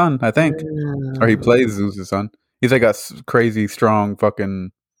Zeus' son, I think. Or he plays Zeus' son. He's like a crazy, strong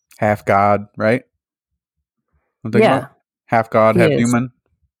fucking half god, right? Yeah. Half god, half human.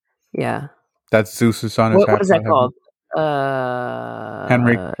 Yeah. That's Zeus' son. What is that called?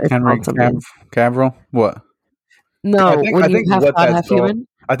 Henry Cavill? What? No, I think half god, half human?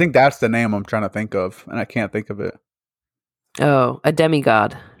 I think that's the name I'm trying to think of, and I can't think of it. Oh, a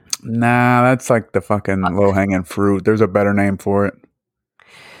demigod. Nah, that's like the fucking low-hanging fruit. There's a better name for it.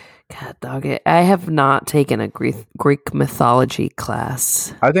 God dog it. I have not taken a Greek mythology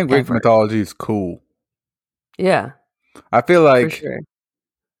class. I think Greek mythology is cool. Yeah. I feel like... For sure.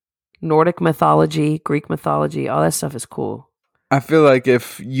 Nordic mythology, Greek mythology, all that stuff is cool. I feel like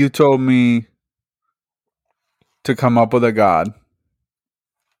if you told me to come up with a god,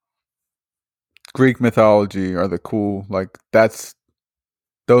 Greek mythology are the cool, like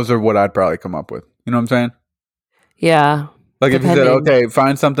those are what I'd probably come up with. You know what I'm saying? Yeah. Like if you said, okay,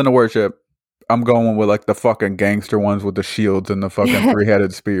 find something to worship, I'm going with like the fucking gangster ones with the shields and the fucking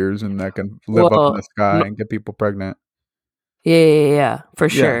three-headed spears and that can live up in the sky and get people pregnant. Yeah, for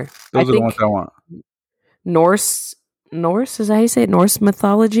sure. Those are the ones I want. Norse, is that how you say it? Norse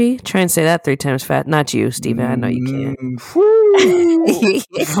mythology? Try and say that 3 times fast. Not you, Steven. I know you can't.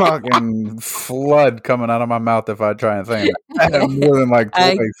 Fucking flood coming out of my mouth if I try and say it. More than like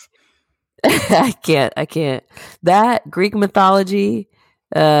twice. I can't. That Greek mythology.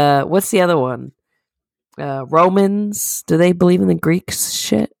 What's the other one? Romans. Do they believe in the Greeks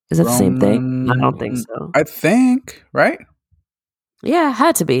shit? Is that the same thing? I don't think so. I think, right? Yeah, it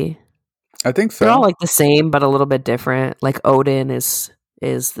had to be. I think so. They're all like the same, but a little bit different. Like Odin is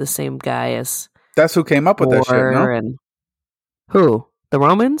the same guy as. That's who came up with that shit, no? Who? The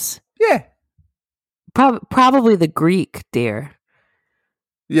Romans? Yeah. Probably the Greek, dear.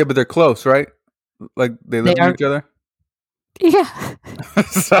 Yeah, but they're close, right? Like they They live near are. each other. Yeah.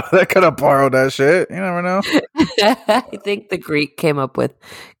 So they could have borrowed that shit. You never know. I think the Greek came up with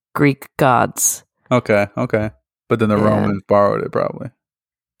Greek gods. Okay. But then the Yeah. Romans borrowed it probably.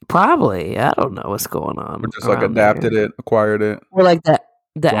 Probably. I don't know what's going on. Or just like adapted it, acquired it. Or like the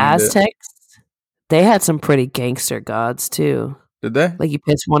joined it. Aztecs, they had some pretty gangster gods too. Did they? Like you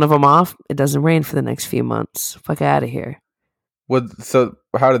piss one of them off, it doesn't rain for the next few months. Fuck out of here. So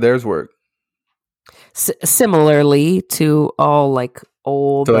how did theirs work? Similarly to all like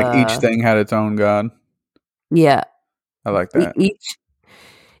old. So like each thing had its own god. Yeah, I like that.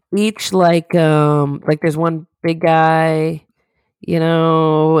 Each like there's one big guy, you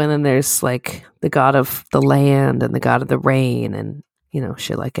know, and then there's like the god of the land and the god of the rain and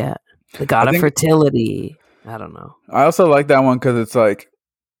shit like that. The god of fertility. I don't know. I also like that one because it's like,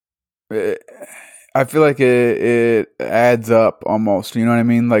 I feel like it adds up almost. You know what I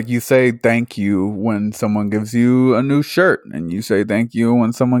mean? Like you say thank you when someone gives you a new shirt, and you say thank you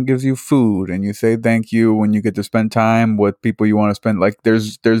when someone gives you food, and you say thank you when you get to spend time with people you want to spend. Like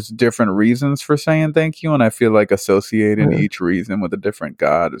there's different reasons for saying thank you, and I feel like associating each reason with a different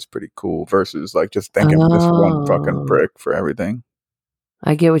god is pretty cool versus like just thanking this one fucking prick for everything.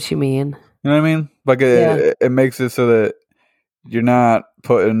 I get what you mean. You know what I mean? Like it makes it so that you're not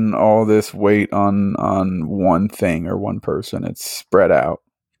putting all this weight on one thing or one person. It's spread out.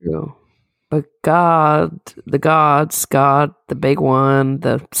 True. But God, the gods, God, the big one,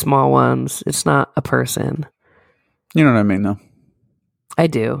 the small ones, it's not a person. You know what I mean, though? I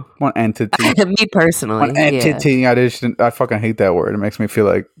do. One entity. Me personally. One entity. Yeah. I fucking hate that word. It makes me feel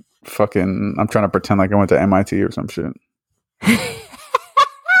like fucking I'm trying to pretend like I went to MIT or some shit.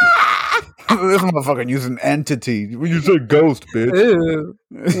 This motherfucker using entity. You say ghost, bitch. Ooh,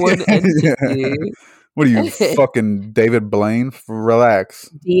 one entity. What are you, fucking David Blaine? Relax.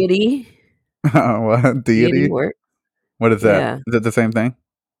 Deity. What? Deity? Work. What is that? Yeah. Is it the same thing?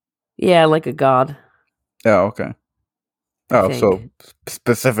 Yeah, like a god. Oh, okay. Oh, so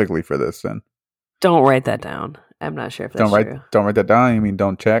specifically for this then. Don't write that down. I'm not sure if that's true. Don't write that down? You mean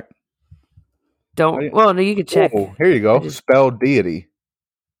don't check? Well, no, you can check. Oh, here you go. Spell deity.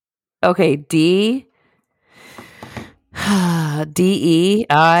 Okay, D-E-I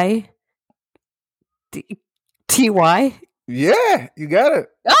T-Y. Yeah, you got it.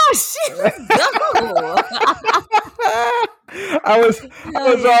 Oh shit! No. I was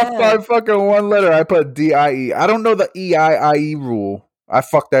off by fucking one letter. I put D-I-E. I don't know the E-I-I-E rule. I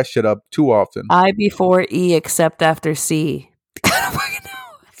fuck that shit up too often. I before E except after C. I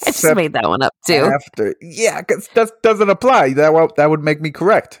just made that one up too. Yeah, because that doesn't apply. That would make me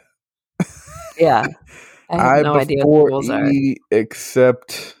correct. Yeah. I have no idea what the rules are.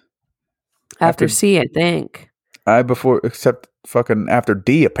 Except after C, I think. Except fucking after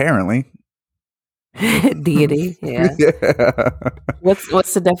D, apparently. Deity, yeah. Yeah.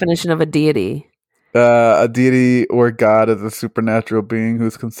 What's the definition of a deity? A deity or god is a supernatural being who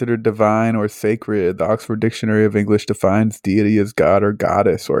is considered divine or sacred. The Oxford Dictionary of English defines deity as god or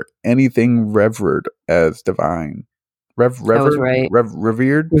goddess or anything revered as divine. Revered? Right.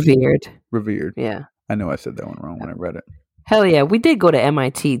 Revered? Revered. Yeah. I know I said that one wrong when I read it. Hell yeah. We did go to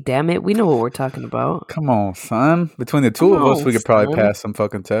MIT, damn it. We know what we're talking about. Come on, son. Between the two of us, we could probably pass some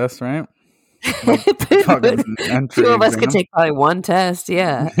fucking tests, right? Two of us could take probably one test,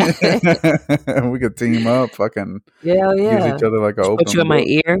 yeah. We could team up, fucking use each other like a open put you in my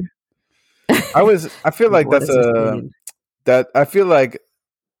ear. I feel like I feel like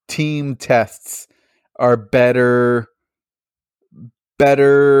team tests are better,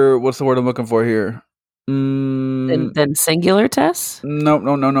 what's the word I'm looking for here? Than singular tests? No.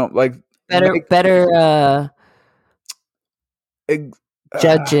 Like better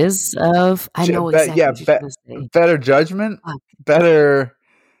judges of better judgment, a better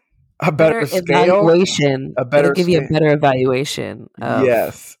scale, evaluation. It'll give you a better evaluation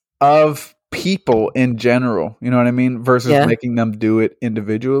of people in general, you know what I mean, versus making them do it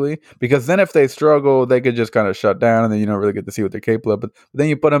individually, because then if they struggle they could just kind of shut down and then you don't really get to see what they're capable of. But then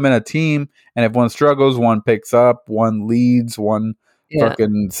you put them in a team, and if one struggles, one picks up, one leads, one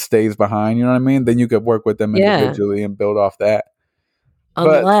fucking stays behind, you know what I mean, then you could work with them individually and build off that.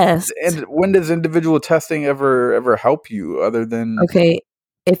 And when does individual testing ever help you other than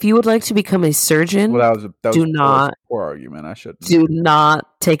if you would like to become a surgeon, that was poor argument. I shouldn't. Do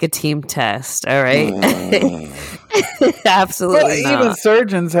not take a team test. All right, absolutely not. Even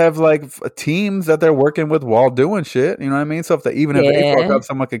surgeons have like teams that they're working with while doing shit. You know what I mean? So if they fuck up,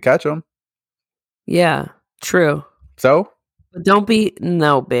 someone could catch them. Yeah, true. So But don't be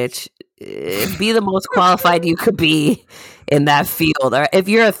no, bitch. Be the most qualified you could be in that field. Or if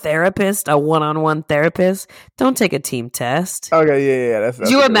you're a therapist, a one-on-one therapist, don't take a team test. Okay, yeah. That's Could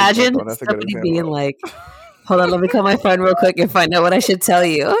you a good imagine example. That's a good somebody being example. like, "Hold on, let me call my friend real quick and find out what I should tell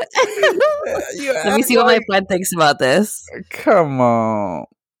you." You Let me act see what my like, friend thinks about this. come on.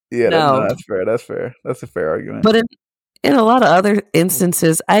 Yeah, No, that's fair. That's fair. That's a fair argument. but in a lot of other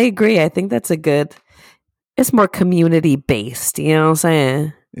instances, I agree. I think that's a good. It's more community based. You know what I'm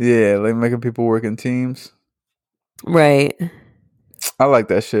saying? Yeah, like making people work in teams. Right. I like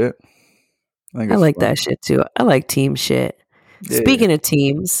that shit. I think I it's like fun. that shit too. I like team shit. Yeah. Speaking of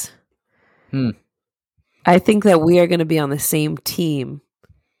teams, Hmm. I think that we are going to be on the same team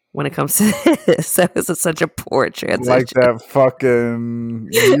when it comes to this. That was such a poor transition. Like that fucking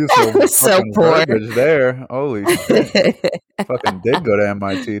use That of was so fucking poor. verbiage there. Holy shit. Fucking did go to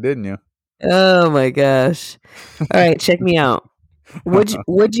MIT, didn't you? Oh my gosh. All right, check me out. Would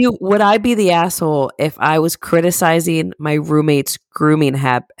I be the asshole if I was criticizing my roommate's grooming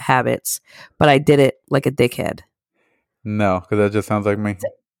habits, but I did it like a dickhead? No, because that just sounds like me.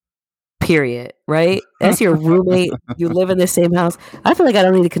 Period. Right? That's your roommate. You live in the same house. I feel like I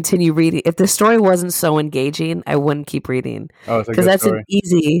don't need to continue reading. If the story wasn't so engaging, I wouldn't keep reading. Oh, it's a Because good that's story.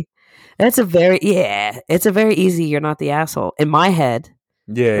 it's a very easy, you're not the asshole. In my head,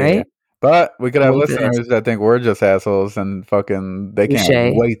 Yeah. right? But we could I have wouldn't be the listeners that think we're just assholes and fucking they can't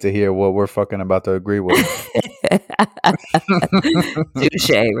asshole. wait to hear what we're fucking about to agree with. Touche,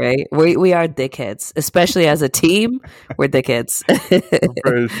 right? We are dickheads, especially as a team. We're dickheads.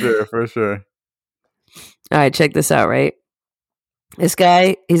 For sure. All right, check this out, right? This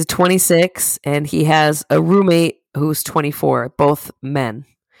guy, he's 26 and he has a roommate who's 24, both men.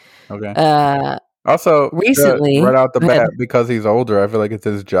 Okay. Also, Recently, right out the go ahead. bat, because he's older, I feel like it's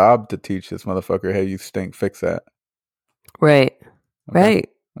his job to teach this motherfucker, hey, you stink, fix that. Right. Okay. Right.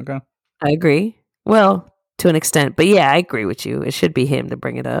 Okay. I agree. Well, to an extent, but yeah, I agree with you. It should be him to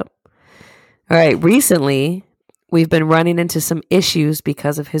bring it up. All right. Recently, we've been running into some issues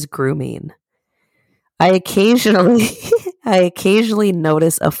because of his grooming. I occasionally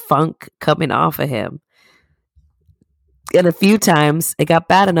notice a funk coming off of him. And a few times it got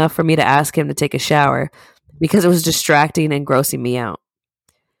bad enough for me to ask him to take a shower because it was distracting and grossing me out.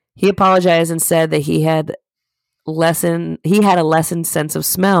 He apologized and said that he had a lessened sense of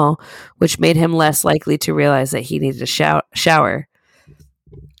smell, which made him less likely to realize that he needed a shower.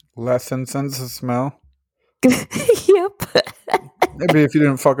 Lessened sense of smell? Yep. Maybe if you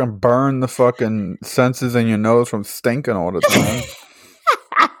didn't fucking burn the fucking senses in your nose from stinking all the time,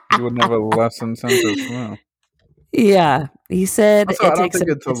 you would never lessen sense of smell. Yeah. He said Also, I don't think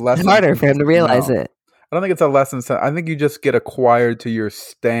it's harder for him to realize it. I don't think it's a lesson. I think you just get acquired to your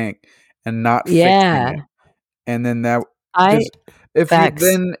stank and not fixing Yeah. it. And then Facts.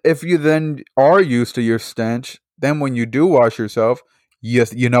 if you then are used to your stench, then when you do wash yourself,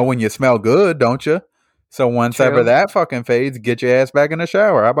 you know when you smell good, don't you? So once ever True. that fucking fades, get your ass back in the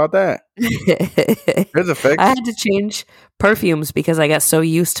shower. How about that? Here's a fix. I had to change perfumes because I got so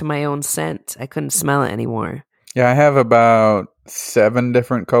used to my own scent. I couldn't smell it anymore. Yeah, I have about 7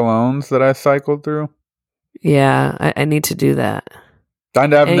 different colognes that I cycled through. Yeah, I need to do that. I've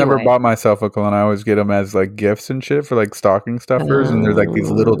never bought myself a cologne. I always get them as like gifts and shit for like stocking stuffers. And there's like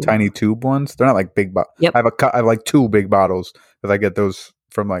these little tiny tube ones. They're not like big bottles. Yep. I have like 2 big bottles because I get those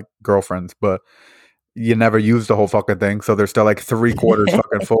from like girlfriends. But you never use the whole fucking thing, so they're still like 3/4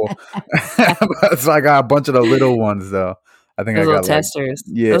 fucking full. It's like I got a bunch of the little ones though. I think those I got little testers.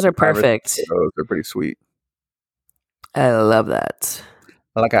 Yeah, those are perfect. Those are pretty sweet. I love that.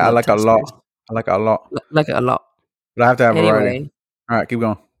 I like a lot. Like a lot. But I have to have a Anyway, writing. All right, keep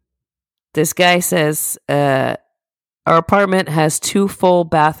going. This guy says our apartment has 2 full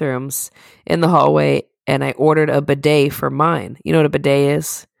bathrooms in the hallway, and I ordered a bidet for mine. You know what a bidet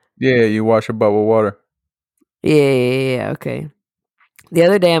is? Yeah, you wash your butt with water. Yeah, okay. The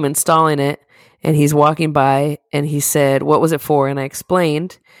other day I'm installing it, and he's walking by, and he said, "What was it for?" And I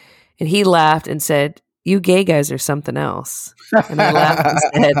explained, and he laughed and said, "You gay guys are something else." And I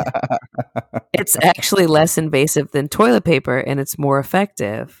laughed and said, "It's actually less invasive than toilet paper, and it's more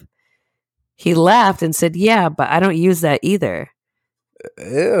effective." He laughed and said, "Yeah, but I don't use that either."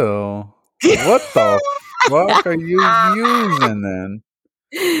 Ew. What the fuck are you using then?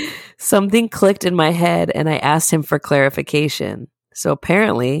 Something clicked in my head and I asked him for clarification. So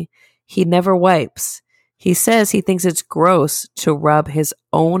apparently, he never wipes. He says he thinks it's gross to rub his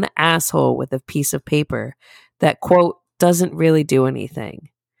own asshole with a piece of paper that, quote, doesn't really do anything.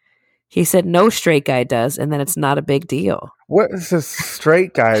 He said no straight guy does, and then it's not a big deal. What is this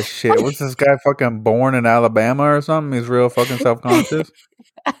straight guy shit? Was this guy fucking born in Alabama or something? He's real fucking self-conscious.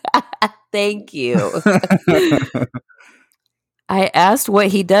 Thank you. I asked what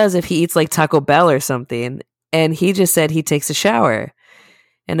he does if he eats like Taco Bell or something, and he just said he takes a shower.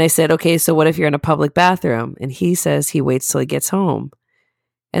 And I said, okay, so what if you're in a public bathroom? And he says he waits till he gets home.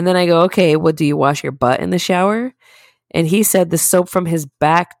 And then I go, okay, well, do you wash your butt in the shower? And he said the soap from his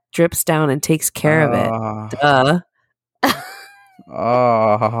back drips down and takes care of it. Duh.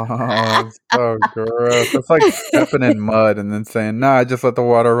 Oh, it's so gross. It's like stepping in mud and then saying, nah, I just let the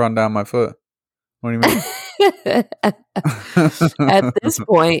water run down my foot. What do you mean? At this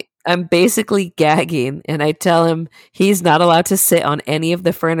point, I'm basically gagging, and I tell him he's not allowed to sit on any of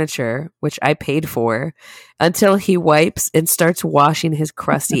the furniture, which I paid for, until he wipes and starts washing his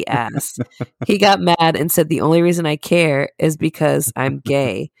crusty ass. He got mad and said the only reason I care is because I'm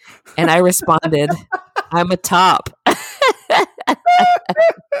gay. And I responded, I'm a top.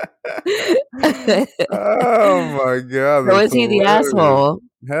 Oh my god. So is he the asshole?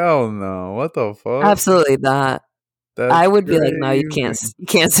 Hell no. What the fuck? Absolutely not. That's I would crazy. be like, no, you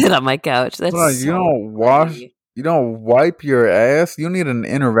can't sit on my couch. That's Hold on, you don't wash, you don't wipe your ass. You need an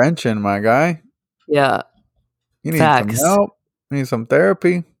intervention, my guy. Yeah. You need Facts. some help. You need some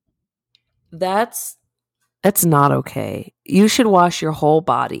therapy. That's not okay. You should wash your whole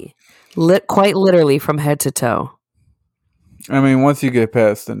body, quite literally from head to toe. I mean, once you get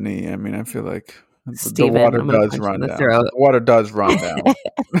past the knee, I mean, I feel like Steven, the water does run down. The water does run down.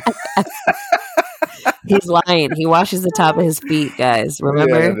 He's lying. He washes the top of his feet, guys.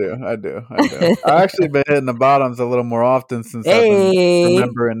 Remember? Yeah, I do. I actually been hitting the bottoms a little more often since I've been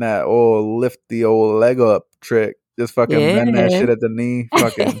remembering that lift the old leg up trick. Just fucking bend that shit at the knee,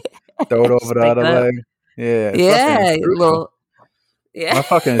 fucking throw it over the other leg. Yeah. Yeah. My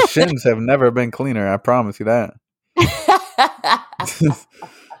fucking shins have never been cleaner. I promise you that.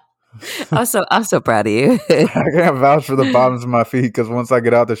 I'm so proud of you. I can't vouch for the bottoms of my feet because once I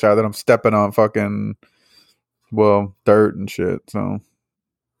get out the shower, then I'm stepping on fucking dirt and shit. So,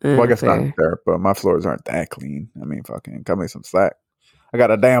 I guess not dirt, but my floors aren't that clean. I mean, fucking cut me some slack. I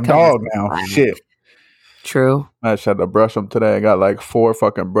got a damn dog now. Shit. True. I just had to brush him today. I got like 4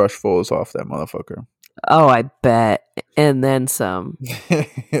 fucking brushfuls off that motherfucker. Oh, I bet. And then some.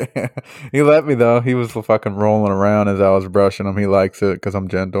 He let me though. He was fucking rolling around as I was brushing him. He likes it because I'm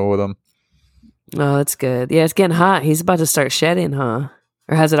gentle with him. Oh, that's good. Yeah, it's getting hot. He's about to start shedding, huh?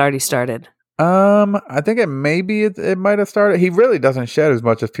 Or has it already started? I think it might have started. He really doesn't shed as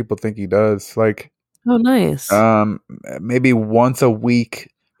much as people think he does. Like, oh, nice. Maybe once a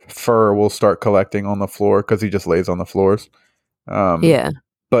week, fur will start collecting on the floor because he just lays on the floors. Yeah.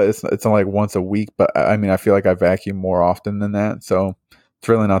 But it's not like once a week. But I mean, I feel like I vacuum more often than that, so it's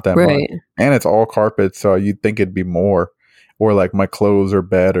really not that much. And it's all carpet, so you'd think it'd be more, or like my clothes or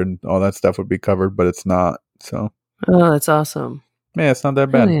bed and all that stuff would be covered, but it's not. So, oh, that's awesome. Yeah, it's not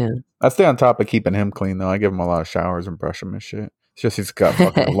that bad. Oh, yeah. I stay on top of keeping him clean though. I give him a lot of showers and brush him and shit. It's just he's got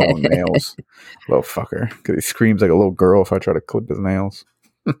fucking long nails, little fucker. Because he screams like a little girl if I try to clip his nails.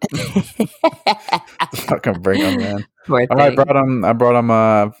 Fucking bring him, man. I brought him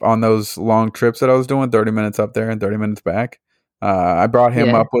on those long trips that I was doing, 30 minutes up there and 30 minutes back. I brought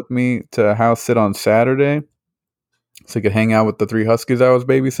him up with me to house sit on Saturday so he could hang out with the 3 huskies I was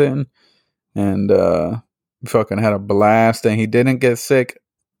babysitting, and fucking had a blast. And he didn't get sick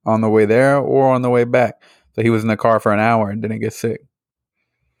on the way there or on the way back, so he was in the car for an hour and didn't get sick.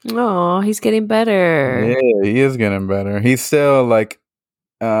 Oh, he's getting better. Yeah, he is getting better. He's still like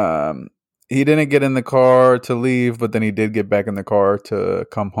he didn't get in the car to leave, but then he did get back in the car to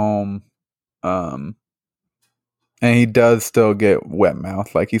come home. And he does still get wet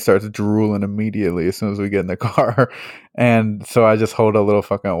mouth. Like he starts drooling immediately as soon as we get in the car. And so I just hold a little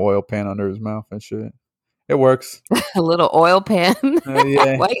fucking oil pan under his mouth and shit. It works. A little oil pan.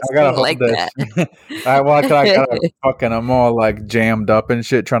 Yeah, why you gotta like that? I gotta fucking. I'm all like jammed up and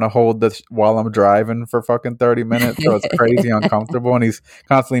shit, trying to hold this while I'm driving for fucking 30 minutes. So it's crazy uncomfortable, and he's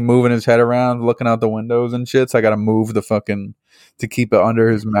constantly moving his head around, looking out the windows and shit. So I gotta move the fucking to keep it under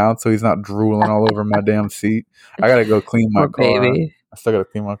his mouth so he's not drooling all over my damn seat. I gotta go clean my car. Baby. I still gotta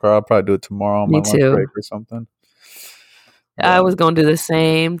clean my car. I'll probably do it tomorrow on my lunch break or something. I was going to do the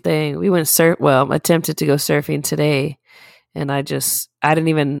same thing. We went attempted to go surfing today, and I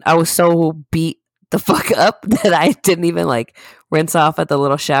was so beat the fuck up that I didn't even like rinse off at the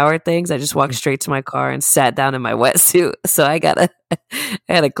little shower things. I just walked straight to my car and sat down in my wetsuit. So I gotta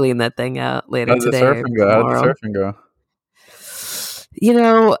clean that thing out later today. How'd the surfing go? You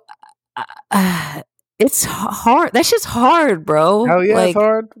know, it's hard. That shit's hard, bro. Hell yeah, it's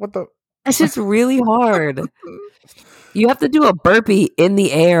hard. What the? It's just really hard. You have to do a burpee in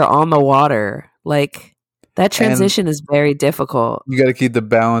the air on the water. Like that transition is very difficult. You got to keep the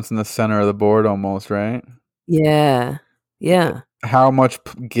balance in the center of the board almost, right? Yeah. Yeah. How much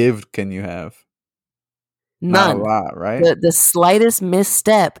give can you have? None. Not a lot, right? The slightest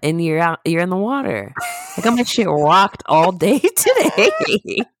misstep and you're out. You're in the water. I got my shit rocked all day today.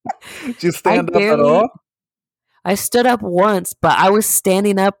 Did you stand up at all? I stood up once, but I was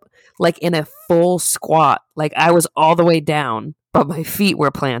standing up like in a full squat. Like I was all the way down, but my feet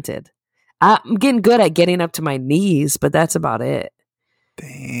were planted. I'm getting good at getting up to my knees, but that's about it.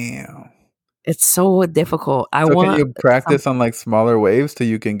 Damn. It's so difficult. Can you practice on like smaller waves till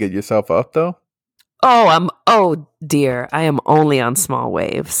you can get yourself up though? Oh dear. I am only on small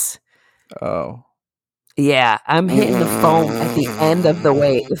waves. Oh. Yeah, I'm hitting the foam at the end of the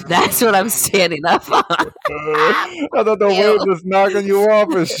wave. That's what I'm standing up on. I thought the wave was knocking you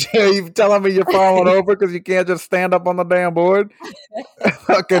off and shit. You telling me you're falling over because you can't just stand up on the damn board?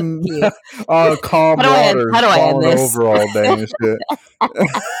 Fucking calm water. How do I end this? Over all day and shit.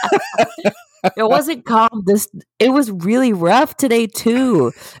 It wasn't calm. It was really rough today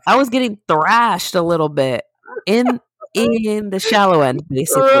too. I was getting thrashed a little bit in the shallow end,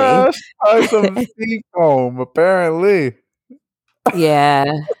 basically. By some sea foam, apparently. Yeah.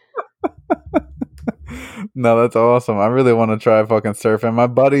 No, that's awesome. I really want to try fucking surfing. My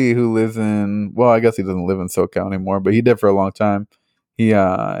buddy who lives in, well, I guess he doesn't live in SoCal anymore, but he did for a long time. He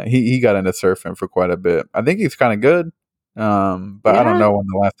got into surfing for quite a bit. I think he's kind of good. But I don't know when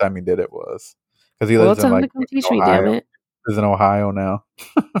the last time he did it was, because he lives in like Ohio. Me, lives in Ohio now.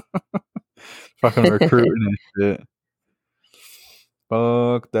 Fucking recruiting and shit.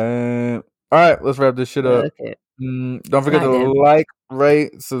 Fuck that. All right, let's wrap this shit up. Okay. Don't forget to like,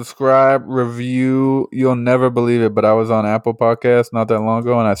 rate, subscribe, review. You'll never believe it, but I was on Apple Podcasts not that long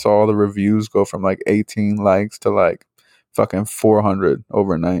ago, and I saw all the reviews go from like 18 likes to like fucking 400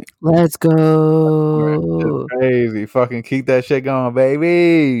 overnight. Let's go. It's crazy. Fucking keep that shit going,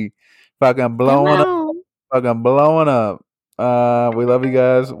 baby. Fucking blowing up. Fucking blowing up. We love you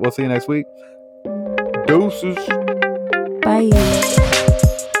guys. We'll see you next week. Deuces. Bye.